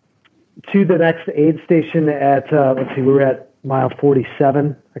the next aid station at, we were at mile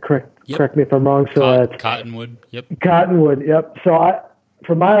 47. Correct me if I'm wrong. So Cottonwood. Yep. Cottonwood. Yep. So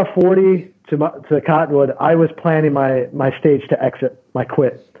from mile 40 to Cottonwood, I was planning my stage to exit, my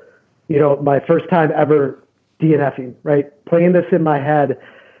quit. My first time ever DNFing, right? Playing this in my head,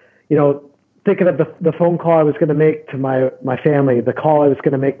 thinking of the phone call I was going to make to my family, the call I was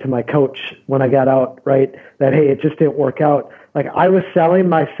going to make to my coach when I got out, right? That, hey, it just didn't work out. Like, I was selling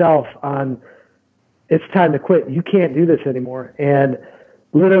myself on, it's time to quit. You can't do this anymore. And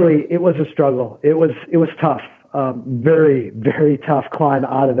literally, it was a struggle. It was tough. very, very tough climb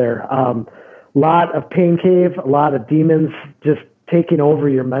out of there. Lot of pain cave, a lot of demons just taking over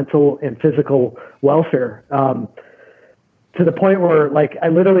your mental and physical welfare. To the point where, like, I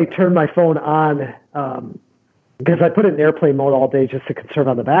literally turned my phone on because I put it in airplane mode all day just to conserve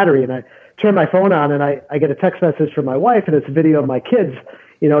on the battery. And I turned my phone on, and I get a text message from my wife, and it's a video of my kids.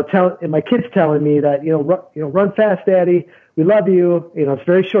 And my kids telling me that run fast, Daddy. We love you. It's a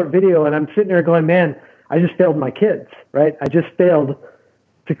very short video, and I'm sitting there going, man, I just failed my kids, right? I just failed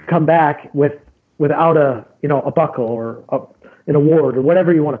to come back without a buckle or an award or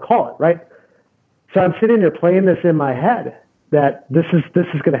whatever you want to call it, right? So I'm sitting there playing this in my head that this is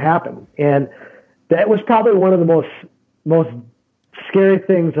going to happen, and that was probably one of the most scary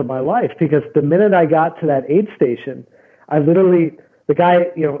things of my life, because the minute I got to that aid station, I literally, the guy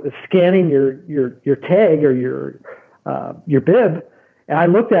is scanning your tag or your bib, and I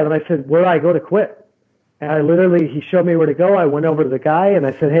looked at him. I said, "Where do I go to quit?" And he showed me where to go. I went over to the guy and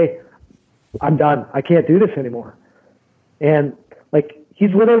I said, "Hey, I'm done. I can't do this anymore." And like,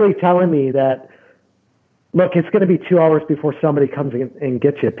 he's literally telling me that, look, it's going to be 2 hours before somebody comes in and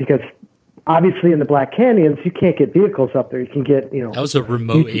gets you, because obviously in the Black Canyons, you can't get vehicles up there. You can get, That was a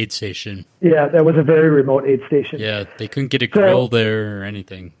remote aid station. Yeah, that was a very remote aid station. Yeah, they couldn't get a grill there or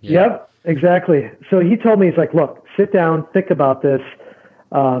anything. Yeah. Yep, exactly. So he told me, he's like, look, sit down, think about this.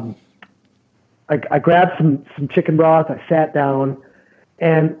 I grabbed some chicken broth. I sat down,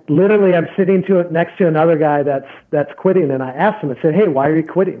 and literally I'm sitting next to another guy that's quitting. And I asked him, I said, "Hey, why are you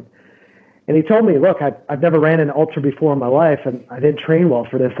quitting?" And he told me, "Look, I've never ran an ultra before in my life, and I didn't train well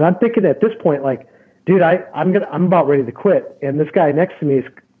for this." And I'm thinking at this point, like, dude, I'm about ready to quit. And this guy next to me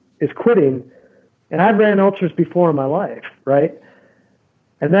is quitting, and I've ran ultras before in my life, right?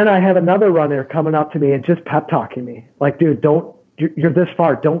 And then I have another runner coming up to me and just pep talking me, like, "Dude, you're this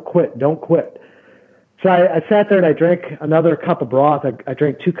far, don't quit. So I sat there and I drank another cup of broth. I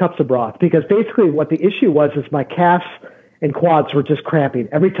drank 2 cups of broth, because basically what the issue was is my calves and quads were just cramping.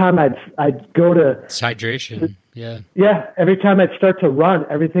 Every time I'd go to... It's hydration, yeah. Yeah, every time I'd start to run,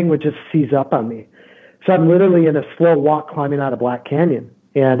 everything would just seize up on me. So I'm literally in a slow walk climbing out of Black Canyon.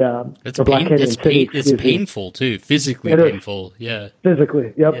 And it's painful too, physically painful. Yeah,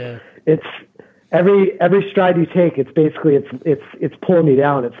 physically. Yep. Yeah. It's every stride you take. It's basically it's pulling me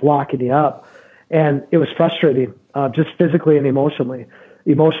down. It's locking you up, and it was frustrating, just physically and emotional.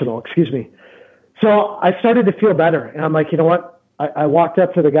 Excuse me. So I started to feel better, and I'm like, you know what? I walked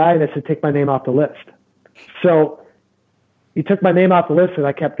up to the guy and I said, "Take my name off the list." So he took my name off the list, and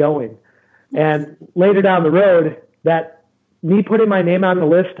I kept going. And later down the road, that me putting my name on the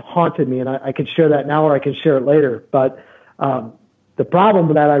list haunted me, and I can share that now or I can share it later. But the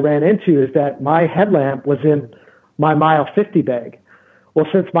problem that I ran into is that my headlamp was in my mile 50 bag. Well,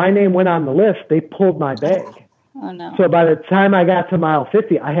 since my name went on the list, they pulled my bag. Oh, no. So by the time I got to mile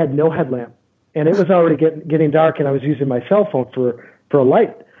 50, I had no headlamp, and it was already getting dark, and I was using my cell phone for a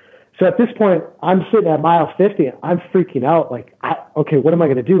light. So at this point, I'm sitting at mile 50. I'm freaking out. Like, okay, what am I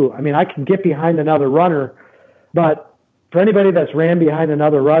going to do? I mean, I can get behind another runner, but for anybody that's ran behind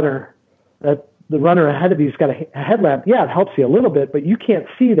another runner, that the runner ahead of you's got a headlamp, yeah, it helps you a little bit, but you can't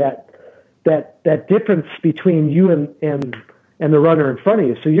see that difference between you and the runner in front of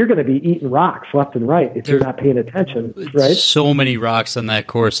you. So you're going to be eating rocks left and right if you're not paying attention, right? So many rocks on that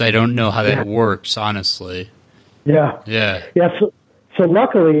course. I don't know how that works, honestly. Yeah. Yeah. Yeah. So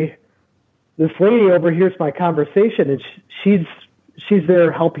luckily, this lady overhears my conversation, and she's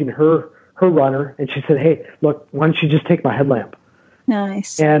there helping her runner, and she said, "Hey, look, why don't you just take my headlamp?"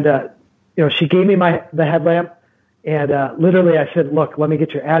 Nice. And she gave me the headlamp, and literally I said, "Look, let me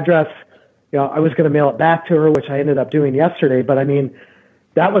get your address." I was going to mail it back to her, which I ended up doing yesterday. But I mean,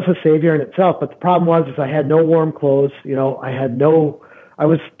 that was a savior in itself. But the problem was I had no warm clothes. I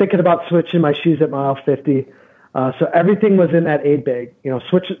was thinking about switching my shoes at mile 50. So everything was in that aid bag.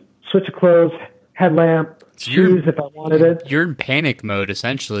 Switch of clothes, headlamp, shoes if I wanted it. You're in panic mode,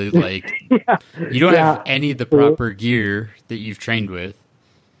 essentially. Like, you don't have any of the proper gear that you've trained with.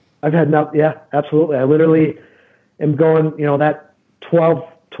 I've had yeah, absolutely. I literally am going, that 12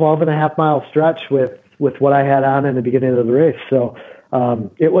 and a half mile stretch with what I had on in the beginning of the race. So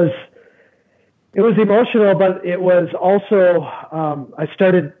it was emotional, but it was also, I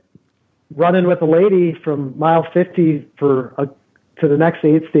started running with a lady from mile 50 to the next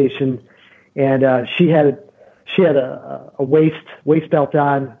aid station, and she had a waist belt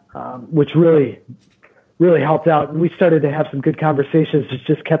on, which really helped out. And we started to have some good conversations that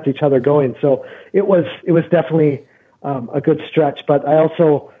just kept each other going. So it was definitely a good stretch, but I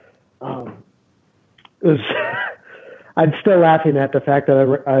also I'm still laughing at the fact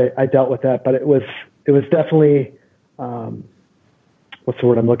that I dealt with that, but it was was definitely, what's the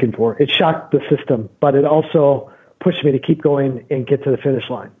word I'm looking for? It shocked the system, but it also pushed me to keep going and get to the finish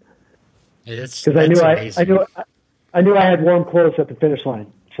line. Because I knew I had warm clothes at the finish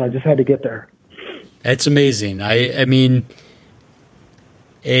line, so I just had to get there. That's amazing. I mean,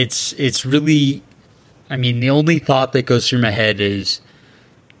 it's really, I mean, the only thought that goes through my head is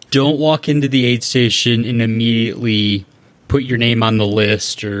don't walk into the aid station and immediately put your name on the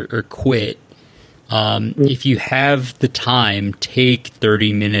list or quit. If you have the time, take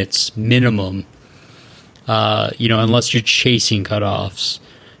 30 minutes minimum, unless you're chasing cutoffs,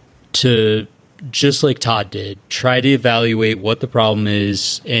 to, just like Todd did, try to evaluate what the problem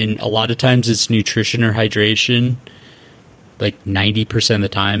is. And a lot of times it's nutrition or hydration, like 90% of the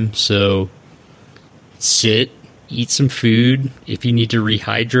time. So sit, eat some food. If you need to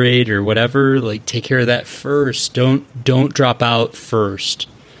rehydrate or whatever, like take care of that first. Don't drop out first.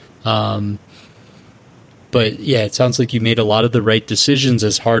 But yeah, it sounds like you made a lot of the right decisions,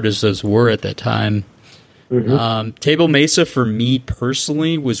 as hard as those were at that time. Mm-hmm. Table Mesa for me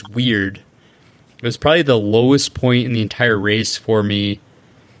personally was weird. It was probably the lowest point in the entire race for me.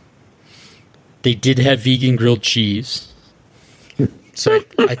 They did have vegan grilled cheese. So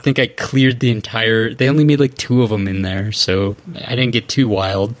I think I cleared the entire... They only made like 2 of them in there, so I didn't get too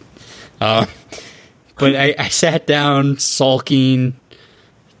wild. But I sat down sulking.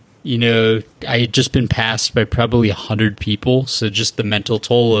 I had just been passed by probably 100 people, so just the mental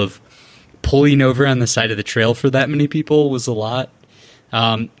toll of pulling over on the side of the trail for that many people was a lot.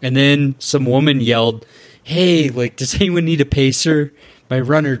 And then some woman yelled, "Hey, like, does anyone need a pacer? My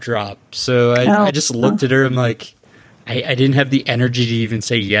runner dropped." So I just looked at her. I'm like, I didn't have the energy to even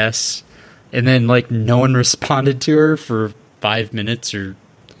say yes. And then, like, no one responded to her for 5 minutes or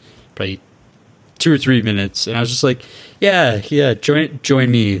probably 2 or 3 minutes. And I was just like, yeah,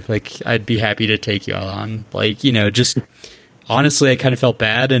 join me. Like, I'd be happy to take you all on. Like, just honestly, I kind of felt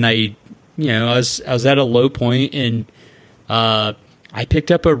bad. And I was at a low point, and I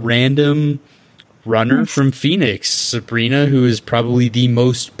picked up a random runner from Phoenix, Sabrina, who is probably the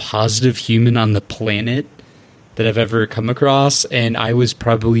most positive human on the planet that I've ever come across, and I was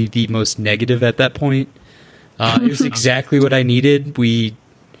probably the most negative at that point. It was exactly what I needed. I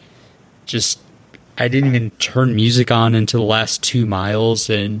didn't even turn music on until the last 2 miles,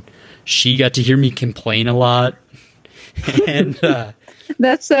 and she got to hear me complain a lot. And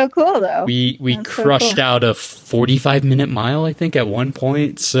that's so cool, though. We crushed out a 45-minute mile, I think, at one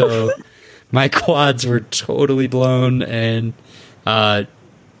point. So my quads were totally blown. And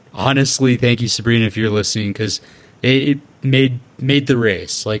honestly, thank you, Sabrina, if you're listening, because it made the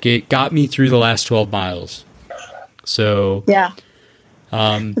race. Like, it got me through the last 12 miles. So yeah,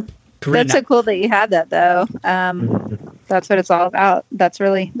 Corinne, that's so cool that you had that, though. That's what it's all about. That's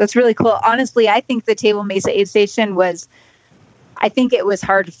really cool. Honestly, I think the Table Mesa aid station I think it was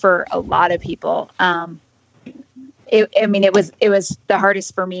hard for a lot of people. It was the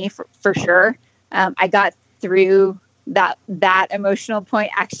hardest for me for sure. I got through that emotional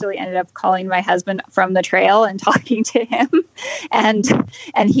point. Actually ended up calling my husband from the trail and talking to him, and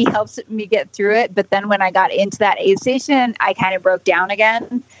he helped me get through it. But then when I got into that aid station, I kind of broke down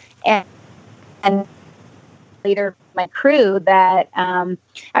again, and later my crew that I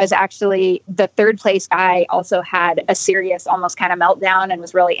was actually the third place guy also had a serious almost kind of meltdown and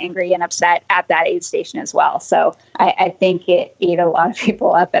was really angry and upset at that aid station as well. So I think it ate a lot of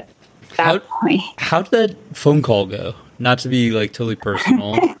people up at that point. How did that phone call go? Not to be like totally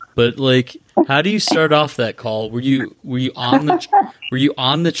personal, but like, how do you start off that call? Were you on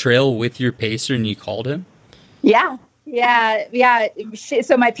the trail with your pacer and you called him? Yeah.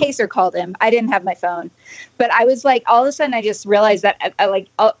 So my pacer called him. I didn't have my phone, but I was like, all of a sudden I just realized that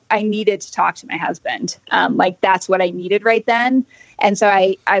I needed to talk to my husband. Like, that's what I needed right then. And so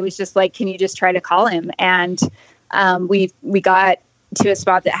I was just like, can you just try to call him? And we got to a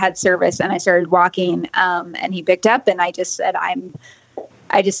spot that had service, and I started walking, and he picked up, and I just said, I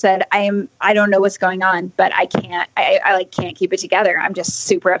don't know what's going on, but I can't keep it together. I'm just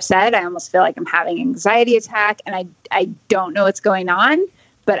super upset. I almost feel like I'm having an anxiety attack, and I don't know what's going on,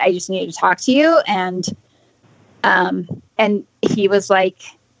 but I just need to talk to you. And he was like,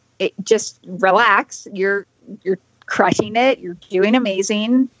 just relax. You're crushing it. You're doing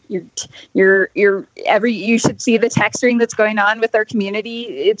amazing. You should see the texting that's going on with our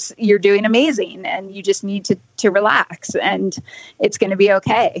community. You're doing amazing, and you just need to relax, and it's going to be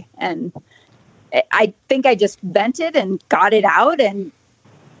okay. And I think I just vented and got it out, and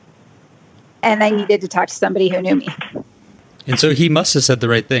I needed to talk to somebody who knew me. And so he must have said the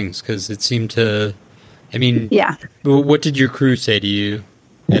right things, because it seemed to, yeah. What did your crew say to you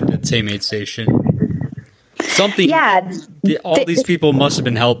at that same aid station? something. Yeah. All these people must have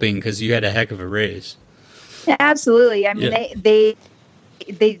been helping because you had a heck of a race. Absolutely. I mean, they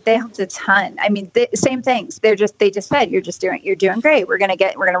helped a ton. I mean, same things. They just said, you're doing great. We're going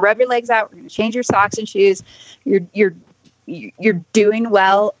to rub your legs out. We're going to change your socks and shoes. You're doing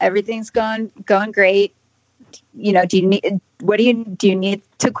well. Everything's going great. You know, do you need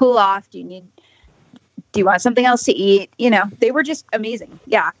to cool off? Do you want something else to eat? You know, they were just amazing.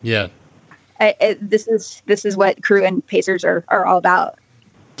 Yeah. Yeah. This is what crew and pacers are all about.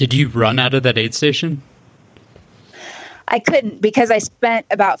 Did you run out of that aid station? I couldn't because I spent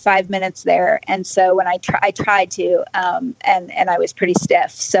about 5 minutes there. And so when I tried to, and I was pretty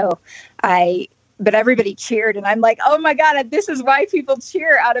stiff. So but everybody cheered and I'm like, oh my God, this is why people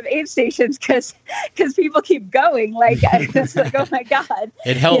cheer out of aid stations. Cause people keep going. Like, it's like, oh my God,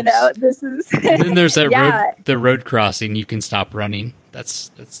 it helps. You know, this is, and then there's that the road crossing. You can stop running. That's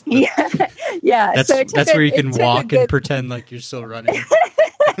yeah. That's where you can walk and pretend like you're still running.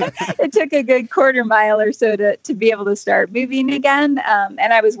 It took a good quarter mile or so to be able to start moving again.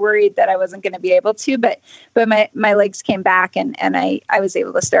 And I was worried that I wasn't going to be able to, but my legs came back and I was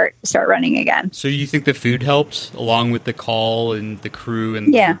able to start running again. So you think the food helped along with the call and the crew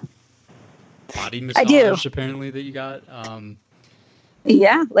and the body massage I do. Apparently that you got?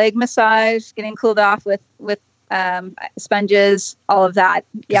 Yeah. Leg massage, getting cooled off with sponges, all of that.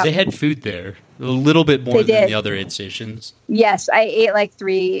 Yeah. They had food there a little bit more than the other aid stations. Yes. I ate like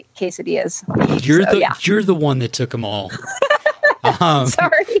 3 quesadillas. You're the one that took them all.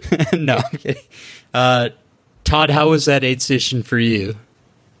 Sorry. No, I'm kidding. Todd, how was that aid station for you?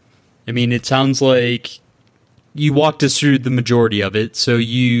 I mean, it sounds like you walked us through the majority of it. So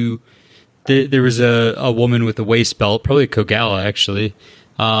there was a woman with a waist belt, probably a Kogalla actually.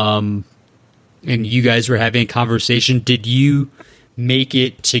 And you guys were having a conversation. Did you make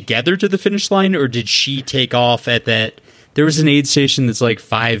it together to the finish line, or did she take off at that? There was an aid station that's like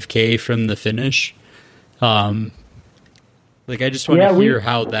 5K from the finish. I just want to hear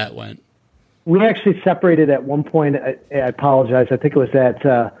how that went. We actually separated at one point. I apologize. I think it was at,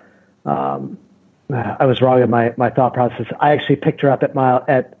 I was wrong in my thought process. I actually picked her up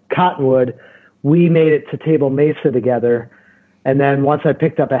at Cottonwood. We made it to Table Mesa together. And then once I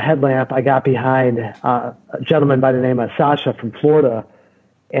picked up a headlamp, I got behind a gentleman by the name of Sasha from Florida,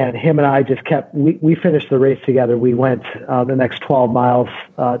 and him and I just we finished the race together. We went the next 12 miles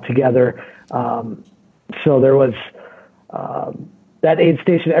together. So there was that aid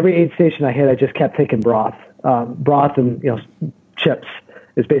station. Every aid station I hit, I just kept taking broth. Broth and chips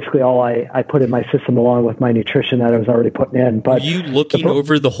is basically all I put in my system along with my nutrition that I was already putting in. But were you looking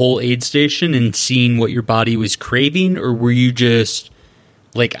over the whole aid station and seeing what your body was craving, or were you just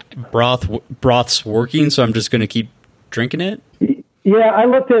like broth's working, so I'm just going to keep drinking it? Yeah, I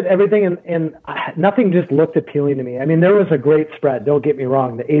looked at everything and nothing just looked appealing to me. I mean, there was a great spread. Don't get me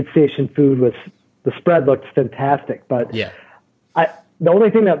wrong. The aid station food the spread looked fantastic, but yeah, the only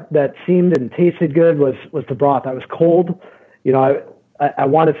thing that seemed and tasted good was the broth. I was cold. I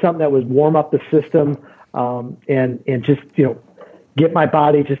wanted something that would warm up the system and just, get my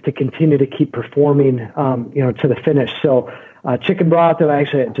body just to continue to keep performing, to the finish. So chicken broth, and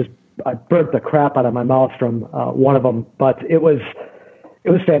I burnt the crap out of my mouth from one of them, but it was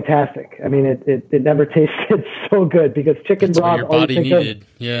fantastic. I mean, it never tasted so good because chicken broth. What your body needed.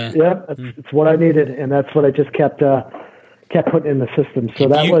 Yeah. Yeah, it's what I needed, and that's what I just kept putting in the system.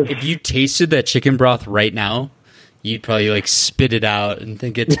 So if you tasted that chicken broth right now, you'd probably like spit it out and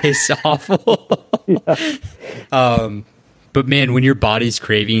think it tastes awful. But man, when your body's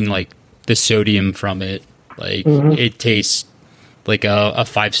craving like the sodium from it, like it tastes like a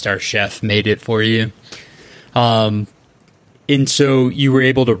 5-star chef made it for you. And so you were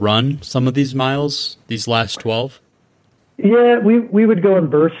able to run some of these miles, these last 12? Yeah, we would go in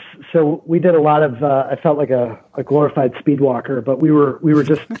bursts. So we did a lot of, I felt like a glorified speed walker, but we were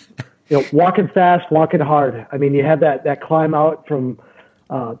just, walking fast, walking hard. I mean, you have that climb out from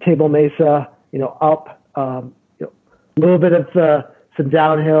Table Mesa, up, a little bit of some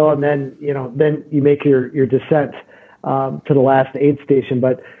downhill, and then you make your descent to the last aid station.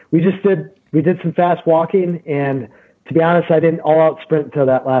 But we did some fast walking, and to be honest, I didn't all out sprint until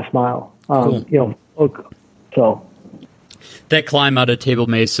that last mile. Cool. So that climb out of Table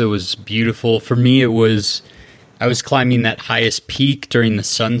Mesa was beautiful. For me, I was climbing that highest peak during the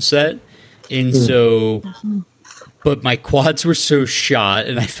sunset. And so, but my quads were so shot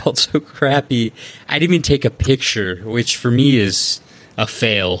and I felt so crappy. I didn't even take a picture, which for me is a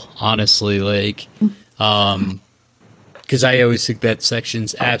fail, honestly. Like, because I always think that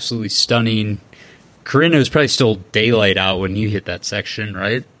section's absolutely stunning. Corinne, it was probably still daylight out when you hit that section,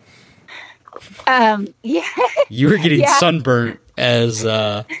 right? Yeah. You were getting Yeah. sunburnt as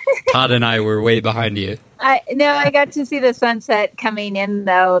Todd and I were way behind you. I got to see the sunset coming in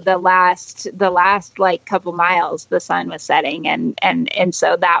though. The last like couple miles, the sun was setting, and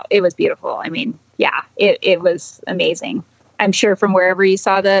so that it was beautiful. I mean, yeah, it was amazing. I'm sure from wherever you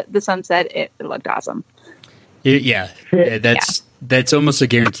saw the sunset, it looked awesome. That's almost a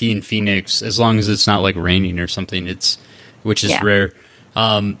guarantee in Phoenix, as long as it's not like raining or something. Which is rare.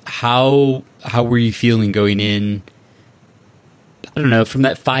 How were you feeling going in? I don't know, from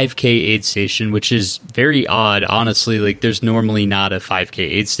that 5K aid station, which is very odd, honestly. Like, there's normally not a 5K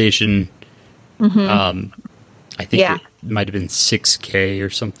aid station. Mm-hmm. I think it might have been 6K or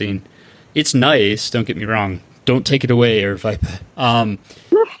something. It's nice, don't get me wrong. Don't take it away, Air Vipa.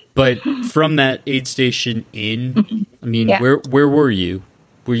 But from that aid station in, I mean, where were you?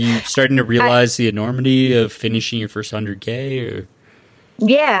 Were you starting to realize the enormity of finishing your first 100K? Or?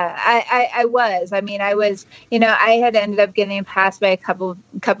 Yeah, I was. I mean, I was, I had ended up getting passed by a couple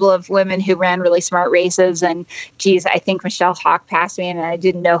of women who ran really smart races. And geez, I think Michelle Hawk passed me and I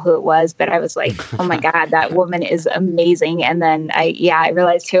didn't know who it was, but I was like, oh my God, that woman is amazing. And then I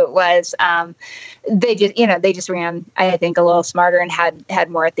realized who it was. They just ran, I think, a little smarter and had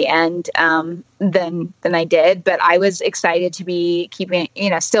more at the end than I did. But I was excited to be keeping,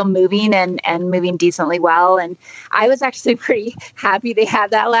 still moving and moving decently well. And I was actually pretty happy they had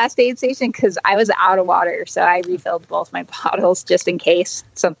that last aid station because I was out of water. So I refilled both my bottles just in case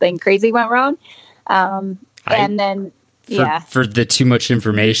something crazy went wrong. For the too much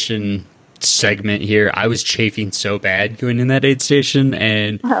information segment here, I was chafing so bad going in that aid station,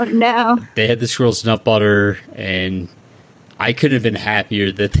 and oh no, they had the Squirrel's nut butter, and I couldn't have been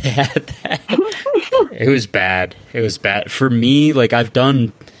happier that they had that. It was bad for me. Like, I've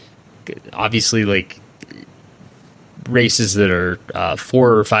done obviously like races that are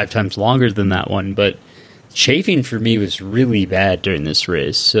 4 or 5 times longer than that one, but chafing for me was really bad during this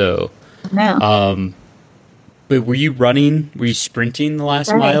race. So no. But were you sprinting the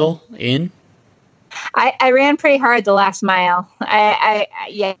last mile in? I ran pretty hard the last mile.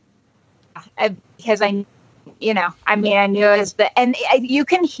 Because I knew it was you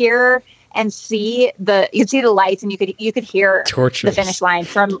can hear and see you could see the lights, and you could hear the finish line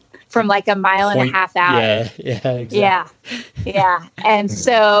from like a mile and a half out. Yeah, exactly. Yeah. And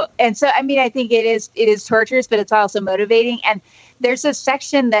so I mean, I think it is torturous, but it's also motivating. And there's a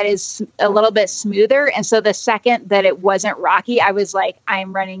section that is a little bit smoother. And so the second that it wasn't rocky, I was like,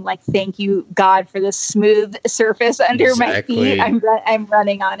 I'm running, like, thank you, God, for the smooth surface under my feet. I'm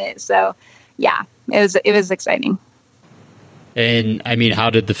running on it. So yeah, it was exciting. And I mean, how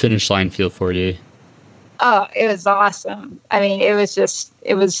did the finish line feel for you? Oh, it was awesome. I mean,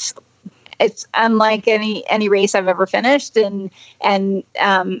 it's unlike any race I've ever finished, and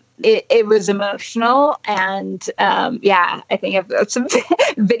it was emotional, and I think I've got some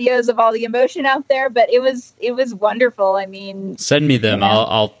videos of all the emotion out there, but it was wonderful. I mean, send me them.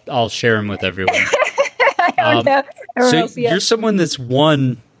 I'll share them with everyone. I don't know. So you're someone that's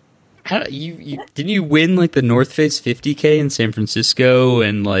won. Didn't you win like the North Face 50K in San Francisco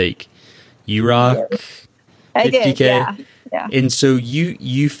and like UROC 50K? I did, yeah. And so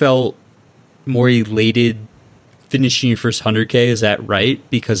you felt more elated finishing your first 100K, is that right?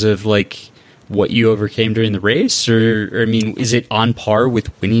 Because of like what you overcame during the race, or I mean, is it on par with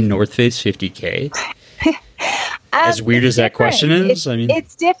winning North Face 50K? As weird as that question is, I mean,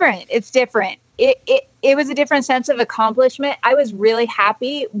 it's different. It was a different sense of accomplishment. I was really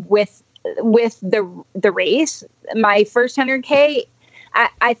happy with the race. My first 100K,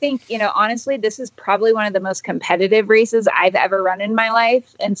 I think, honestly, this is probably one of the most competitive races I've ever run in my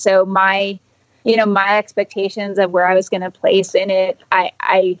life. And so my expectations of where I was going to place in it,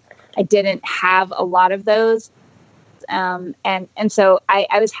 I didn't have a lot of those. And so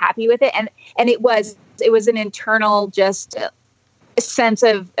I was happy with it. And it was an internal just sense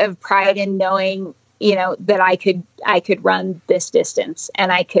of pride in knowing, that I could run this distance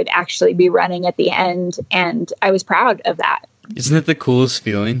and I could actually be running at the end. And I was proud of that. Isn't that the coolest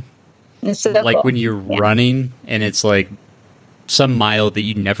feeling? It's so like cool. When you're running and it's like some mile that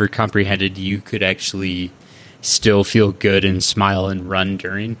you never comprehended you could actually still feel good and smile and run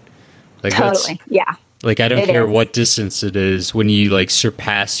during. Like totally. Yeah. Like, I don't care what distance it is, when you like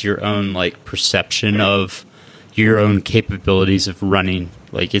surpass your own like perception of your own capabilities of running.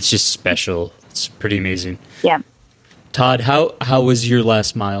 Like, it's just special. It's pretty amazing. Yeah. Todd, how was your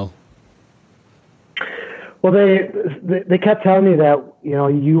last mile? Well, they kept telling me that,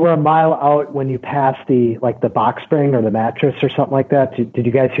 you were a mile out when you passed the box spring or the mattress or something like that. Did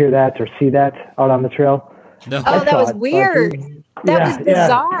you guys hear that or see that out on the trail? No. Oh, that was weird. That was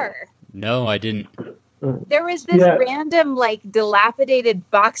bizarre. No, I didn't. There was this random, like, dilapidated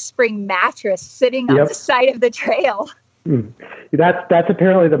box spring mattress sitting on the side of the trail. That's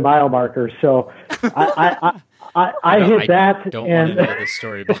apparently the mile marker. So I hit that. I don't want to know the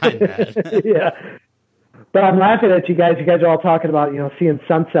story behind that. Yeah. But I'm laughing at you guys. You guys are all talking about, seeing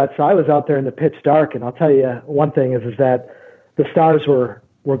sunsets. So I was out there in the pitch dark, and I'll tell you one thing is that the stars were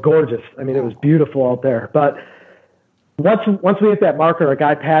gorgeous. I mean, it was beautiful out there. But once we hit that marker, a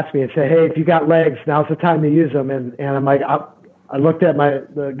guy passed me and said, "Hey, if you got legs, now's the time to use them." And I'm like, I looked at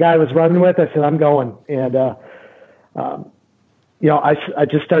the guy I was running with. I said, "I'm going." And I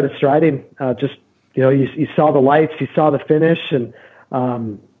just started striding. You saw the lights, you saw the finish, and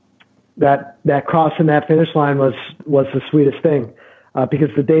that crossing that finish line was the sweetest thing, because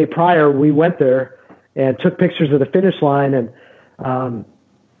the day prior we went there and took pictures of the finish line, and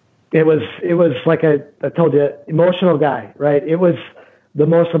it was like I told you, emotional guy, right? It was the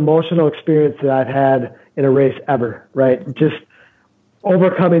most emotional experience that I've had in a race ever, right? Just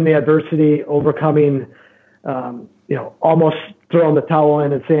overcoming the adversity, overcoming, almost throwing the towel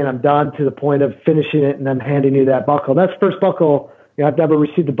in and saying I'm done, to the point of finishing it and then handing you that buckle. That's the first buckle. I've never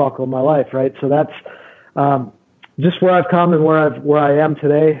received a buckle in my life, right? So that's just where I've come and where I am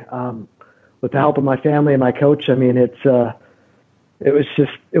today, with the help of my family and my coach. I mean, it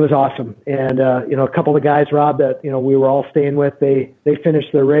was awesome. And a couple of guys, Rob, that we were all staying with, they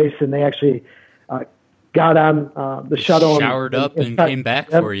finished their race, and they actually got on the shuttle, showered up and came back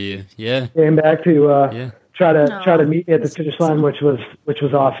for you. Yeah, came back to try to meet me at the finish line, which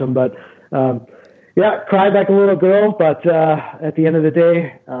was awesome. But cried like a little girl. But at the end of the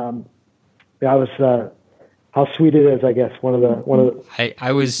day, I was how sweet it is. I guess one of the.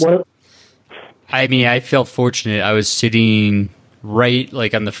 I felt fortunate. I was sitting right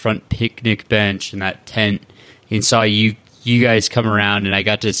like on the front picnic bench in that tent and saw you guys come around, and I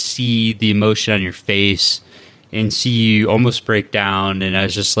got to see the emotion on your face and see you almost break down. And I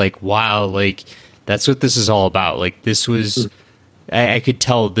was just like, wow, like that's what this is all about. Like this was, I could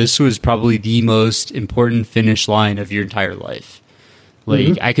tell this was probably the most important finish line of your entire life.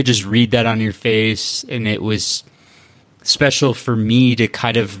 Like I could just read that on your face, and it was special for me to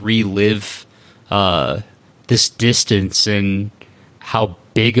kind of relive this distance and how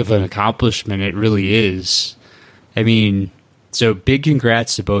big of an accomplishment it really is. I mean, so big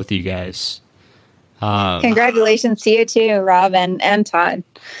congrats to both of you guys. Congratulations to you too, Rob and Todd.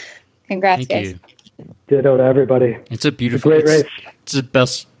 Congrats, guys. You. Ditto to everybody. It's a beautiful, great race. It's the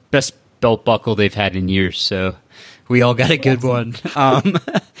best belt buckle they've had in years. So we all got a good one.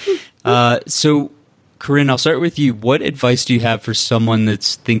 So Corinne, I'll start with you. What advice do you have for someone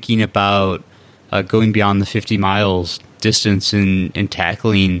that's thinking about going beyond the 50 miles distance and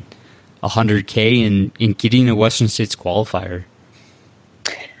tackling 100K and getting a Western States qualifier?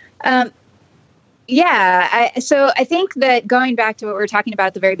 So I think that going back to what we were talking about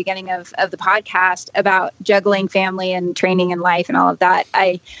at the very beginning of the podcast about juggling family and training and life and all of that,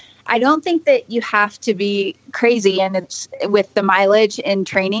 I don't think that you have to be crazy, and it's with the mileage in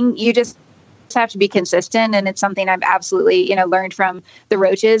training. You just have to be consistent, and it's something I've absolutely learned from the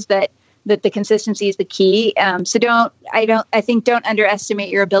Roaches that the consistency is the key. So don't underestimate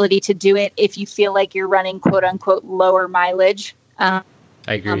your ability to do it if you feel like you're running quote unquote lower mileage. I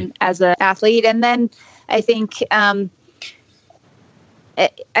agree. As an athlete. And then I think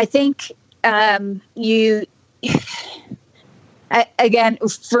again,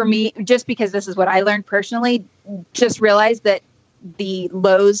 for me, just because this is what I learned personally, just realize that the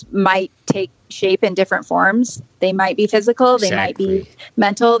lows might take shape in different forms. They might be physical, they might be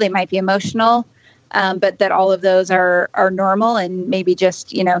mental, they might be emotional, but that all of those are normal and maybe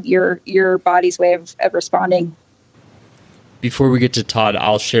just, your body's way of responding. Before we get to Todd,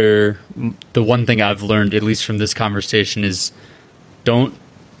 I'll share the one thing I've learned, at least from this conversation, is don't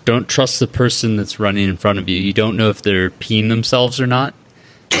trust the person that's running in front of you. You don't know if they're peeing themselves or not.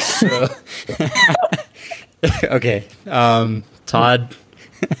 So, okay. Todd,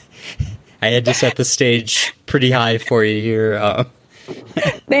 I had to set the stage pretty high for you here.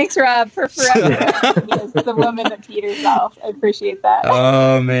 Thanks, Rob, for forever being the woman that peed herself. I appreciate that.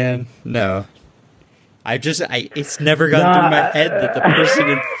 Oh, man. No. It's never gone through my head that the person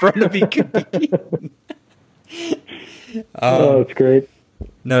in front of me could be peeing. That's great.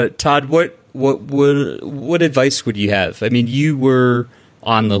 No, Todd, what advice would you have? I mean, you were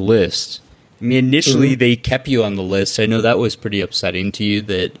on the list. I mean, initially they kept you on the list. I know that was pretty upsetting to you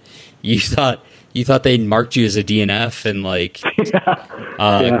that you thought they marked you as a DNF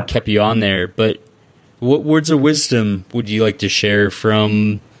and kept you on there. But what words of wisdom would you like to share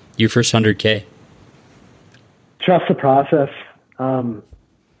from your first 100K? Trust the process.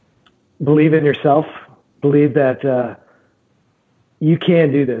 believe in yourself, believe that you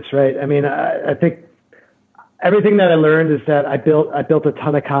can do this, right? I mean, I think everything that I learned is that I built a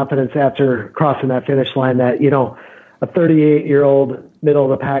ton of confidence after crossing that finish line that, a 38-year-old middle of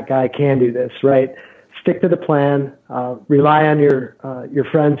the pack guy can do this, right? Stick to the plan, rely on your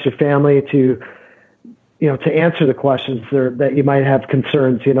friends, your family to answer the questions that you might have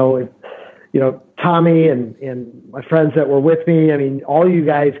concerns. Tommy and my friends that were with me, I mean, all you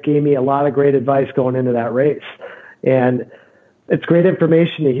guys gave me a lot of great advice going into that race. And it's great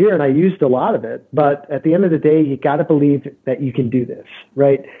information to hear, and I used a lot of it. But at the end of the day, you got to believe that you can do this,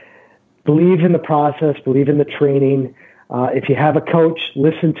 right? Believe in the process, believe in the training. If you have a coach,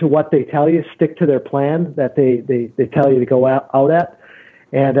 listen to what they tell you, stick to their plan that they tell you to go out at.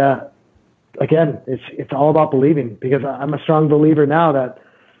 And again, it's all about believing, because I'm a strong believer now that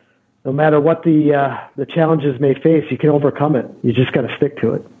no matter what the challenges may face, you can overcome it. You just got to stick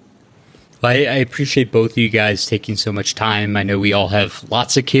to it. Well, I appreciate both of you guys taking so much time. I know we all have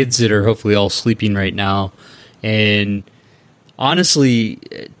lots of kids that are hopefully all sleeping right now. And honestly,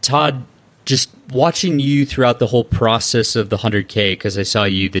 Todd, just watching you throughout the whole process of the 100K, because I saw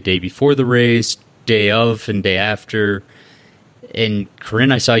you the day before the race, day of, and day after. And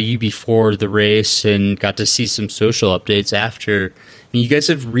Corinne, I saw you before the race and got to see some social updates after. I mean, you guys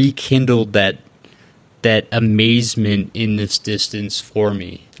have rekindled that amazement in this distance for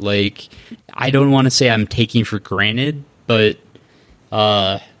me. Like, I don't want to say I'm taking for granted, but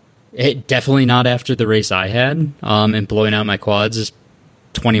it definitely not after the race I had, and blowing out my quads is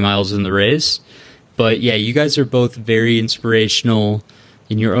 20 miles in the race. But yeah, you guys are both very inspirational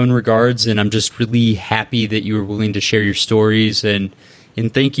in your own regards, and I'm just really happy that you were willing to share your stories, and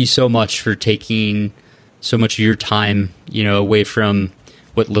thank you so much for taking so much of your time, away from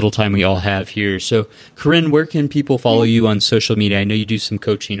what little time we all have here. So, Corinne, where can people follow you on social media? I know you do some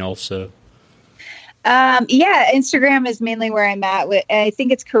coaching also. Instagram is mainly where I'm at. I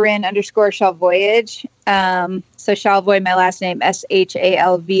think it's Corinne_Shalvoyage. So Shalvoy, my last name,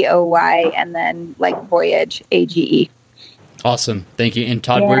 SHALVOY, and then like Voyage, AGE. Awesome. Thank you. And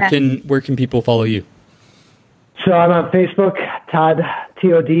Todd, where can people follow you? So I'm on Facebook, Todd,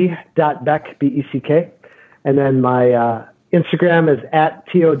 TOD.Beck, BECK. And then my Instagram is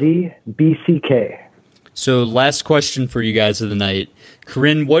 @TODBCK. So last question for you guys of the night.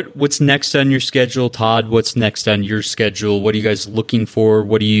 Corinne, what's next on your schedule? Todd, what's next on your schedule? What are you guys looking for?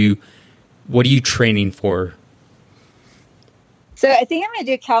 What are you training for? So I think I'm going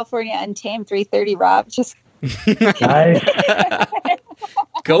to do California Untamed 330, Rob. Just nice.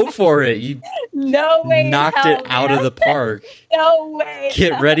 Go for it. You no way. Knocked it out of the park. No way.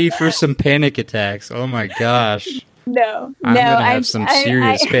 Get ready for some panic attacks. Oh my gosh. No. I'm going to have some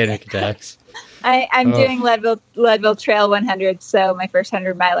serious panic attacks. I'm doing Leadville Trail 100, so my first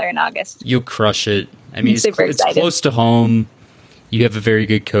 100-miler in August. You'll crush it. I mean, it's close to home. You have a very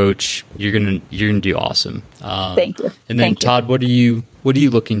good coach. You're gonna do awesome. Thank you. And then Todd, what are you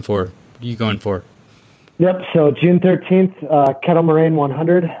looking for? What are you going for? Yep. So June 13th, Kettle Moraine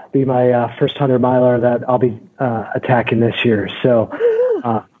 100 be my first 100-miler that I'll be attacking this year. So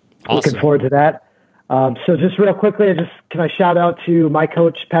awesome. Looking forward to that. So just real quickly, can I shout out to my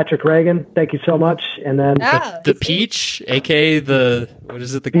coach, Patrick Reagan? Thank you so much. And then the Peach, aka the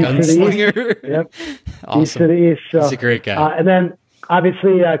gunslinger. Yep. Awesome. East to the East. So, he's a great guy. And then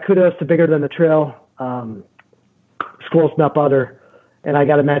obviously kudos to Bigger Than the Trail, School's Nut Butter, and I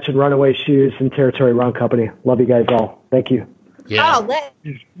got to mention Runaway Shoes and Territory Run Company. Love you guys all. Thank you. Yeah. Oh, let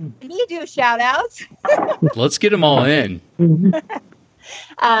me do shout outs. Let's get them all in.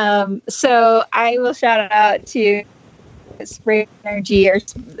 So I will shout out to Spring Energy,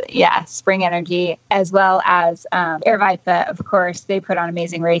 as well as Air Vipa, of course. They put on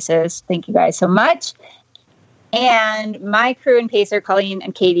amazing races. Thank you guys so much. And my crew and pacer, Colleen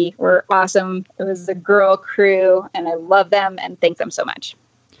and Katie, were awesome. It was a girl crew, and I love them and thank them so much.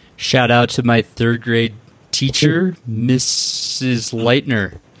 Shout out to my third grade teacher, Mrs.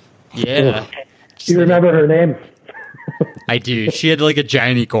 Leitner. Yeah. Do you remember her name? I do. She had like a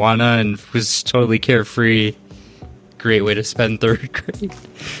giant iguana and was totally carefree. Great way to spend third grade.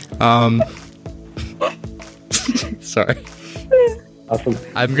 Sorry. Awesome.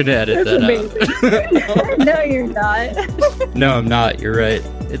 I'm going to edit that out. No, you're not. No, I'm not. You're right.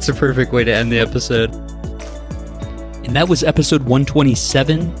 It's a perfect way to end the episode. And that was episode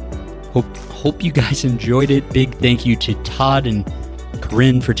 127. Hope you guys enjoyed it. Big thank you to Todd and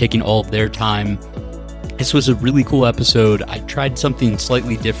Corinne for taking all of their time. This was a really cool episode. I tried something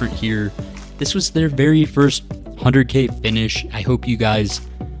slightly different here. This was their very first 100K finish. I hope you guys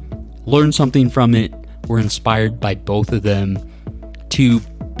learned something from it, were inspired by both of them to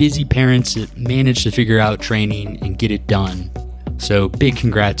busy parents that manage to figure out training and get it done. So big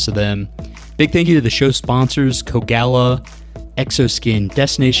congrats to them. Big thank you to the show sponsors, Kogalla, Exoskin,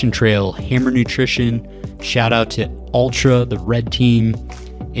 Destination Trail, Hammer Nutrition. Shout out to Ultra, the red team,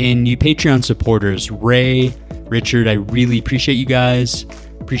 and you Patreon supporters, Ray, Richard. I really appreciate you guys.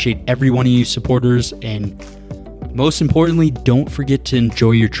 Appreciate every one of you supporters. And most importantly, don't forget to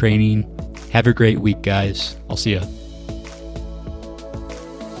enjoy your training. Have a great week, guys. I'll see ya.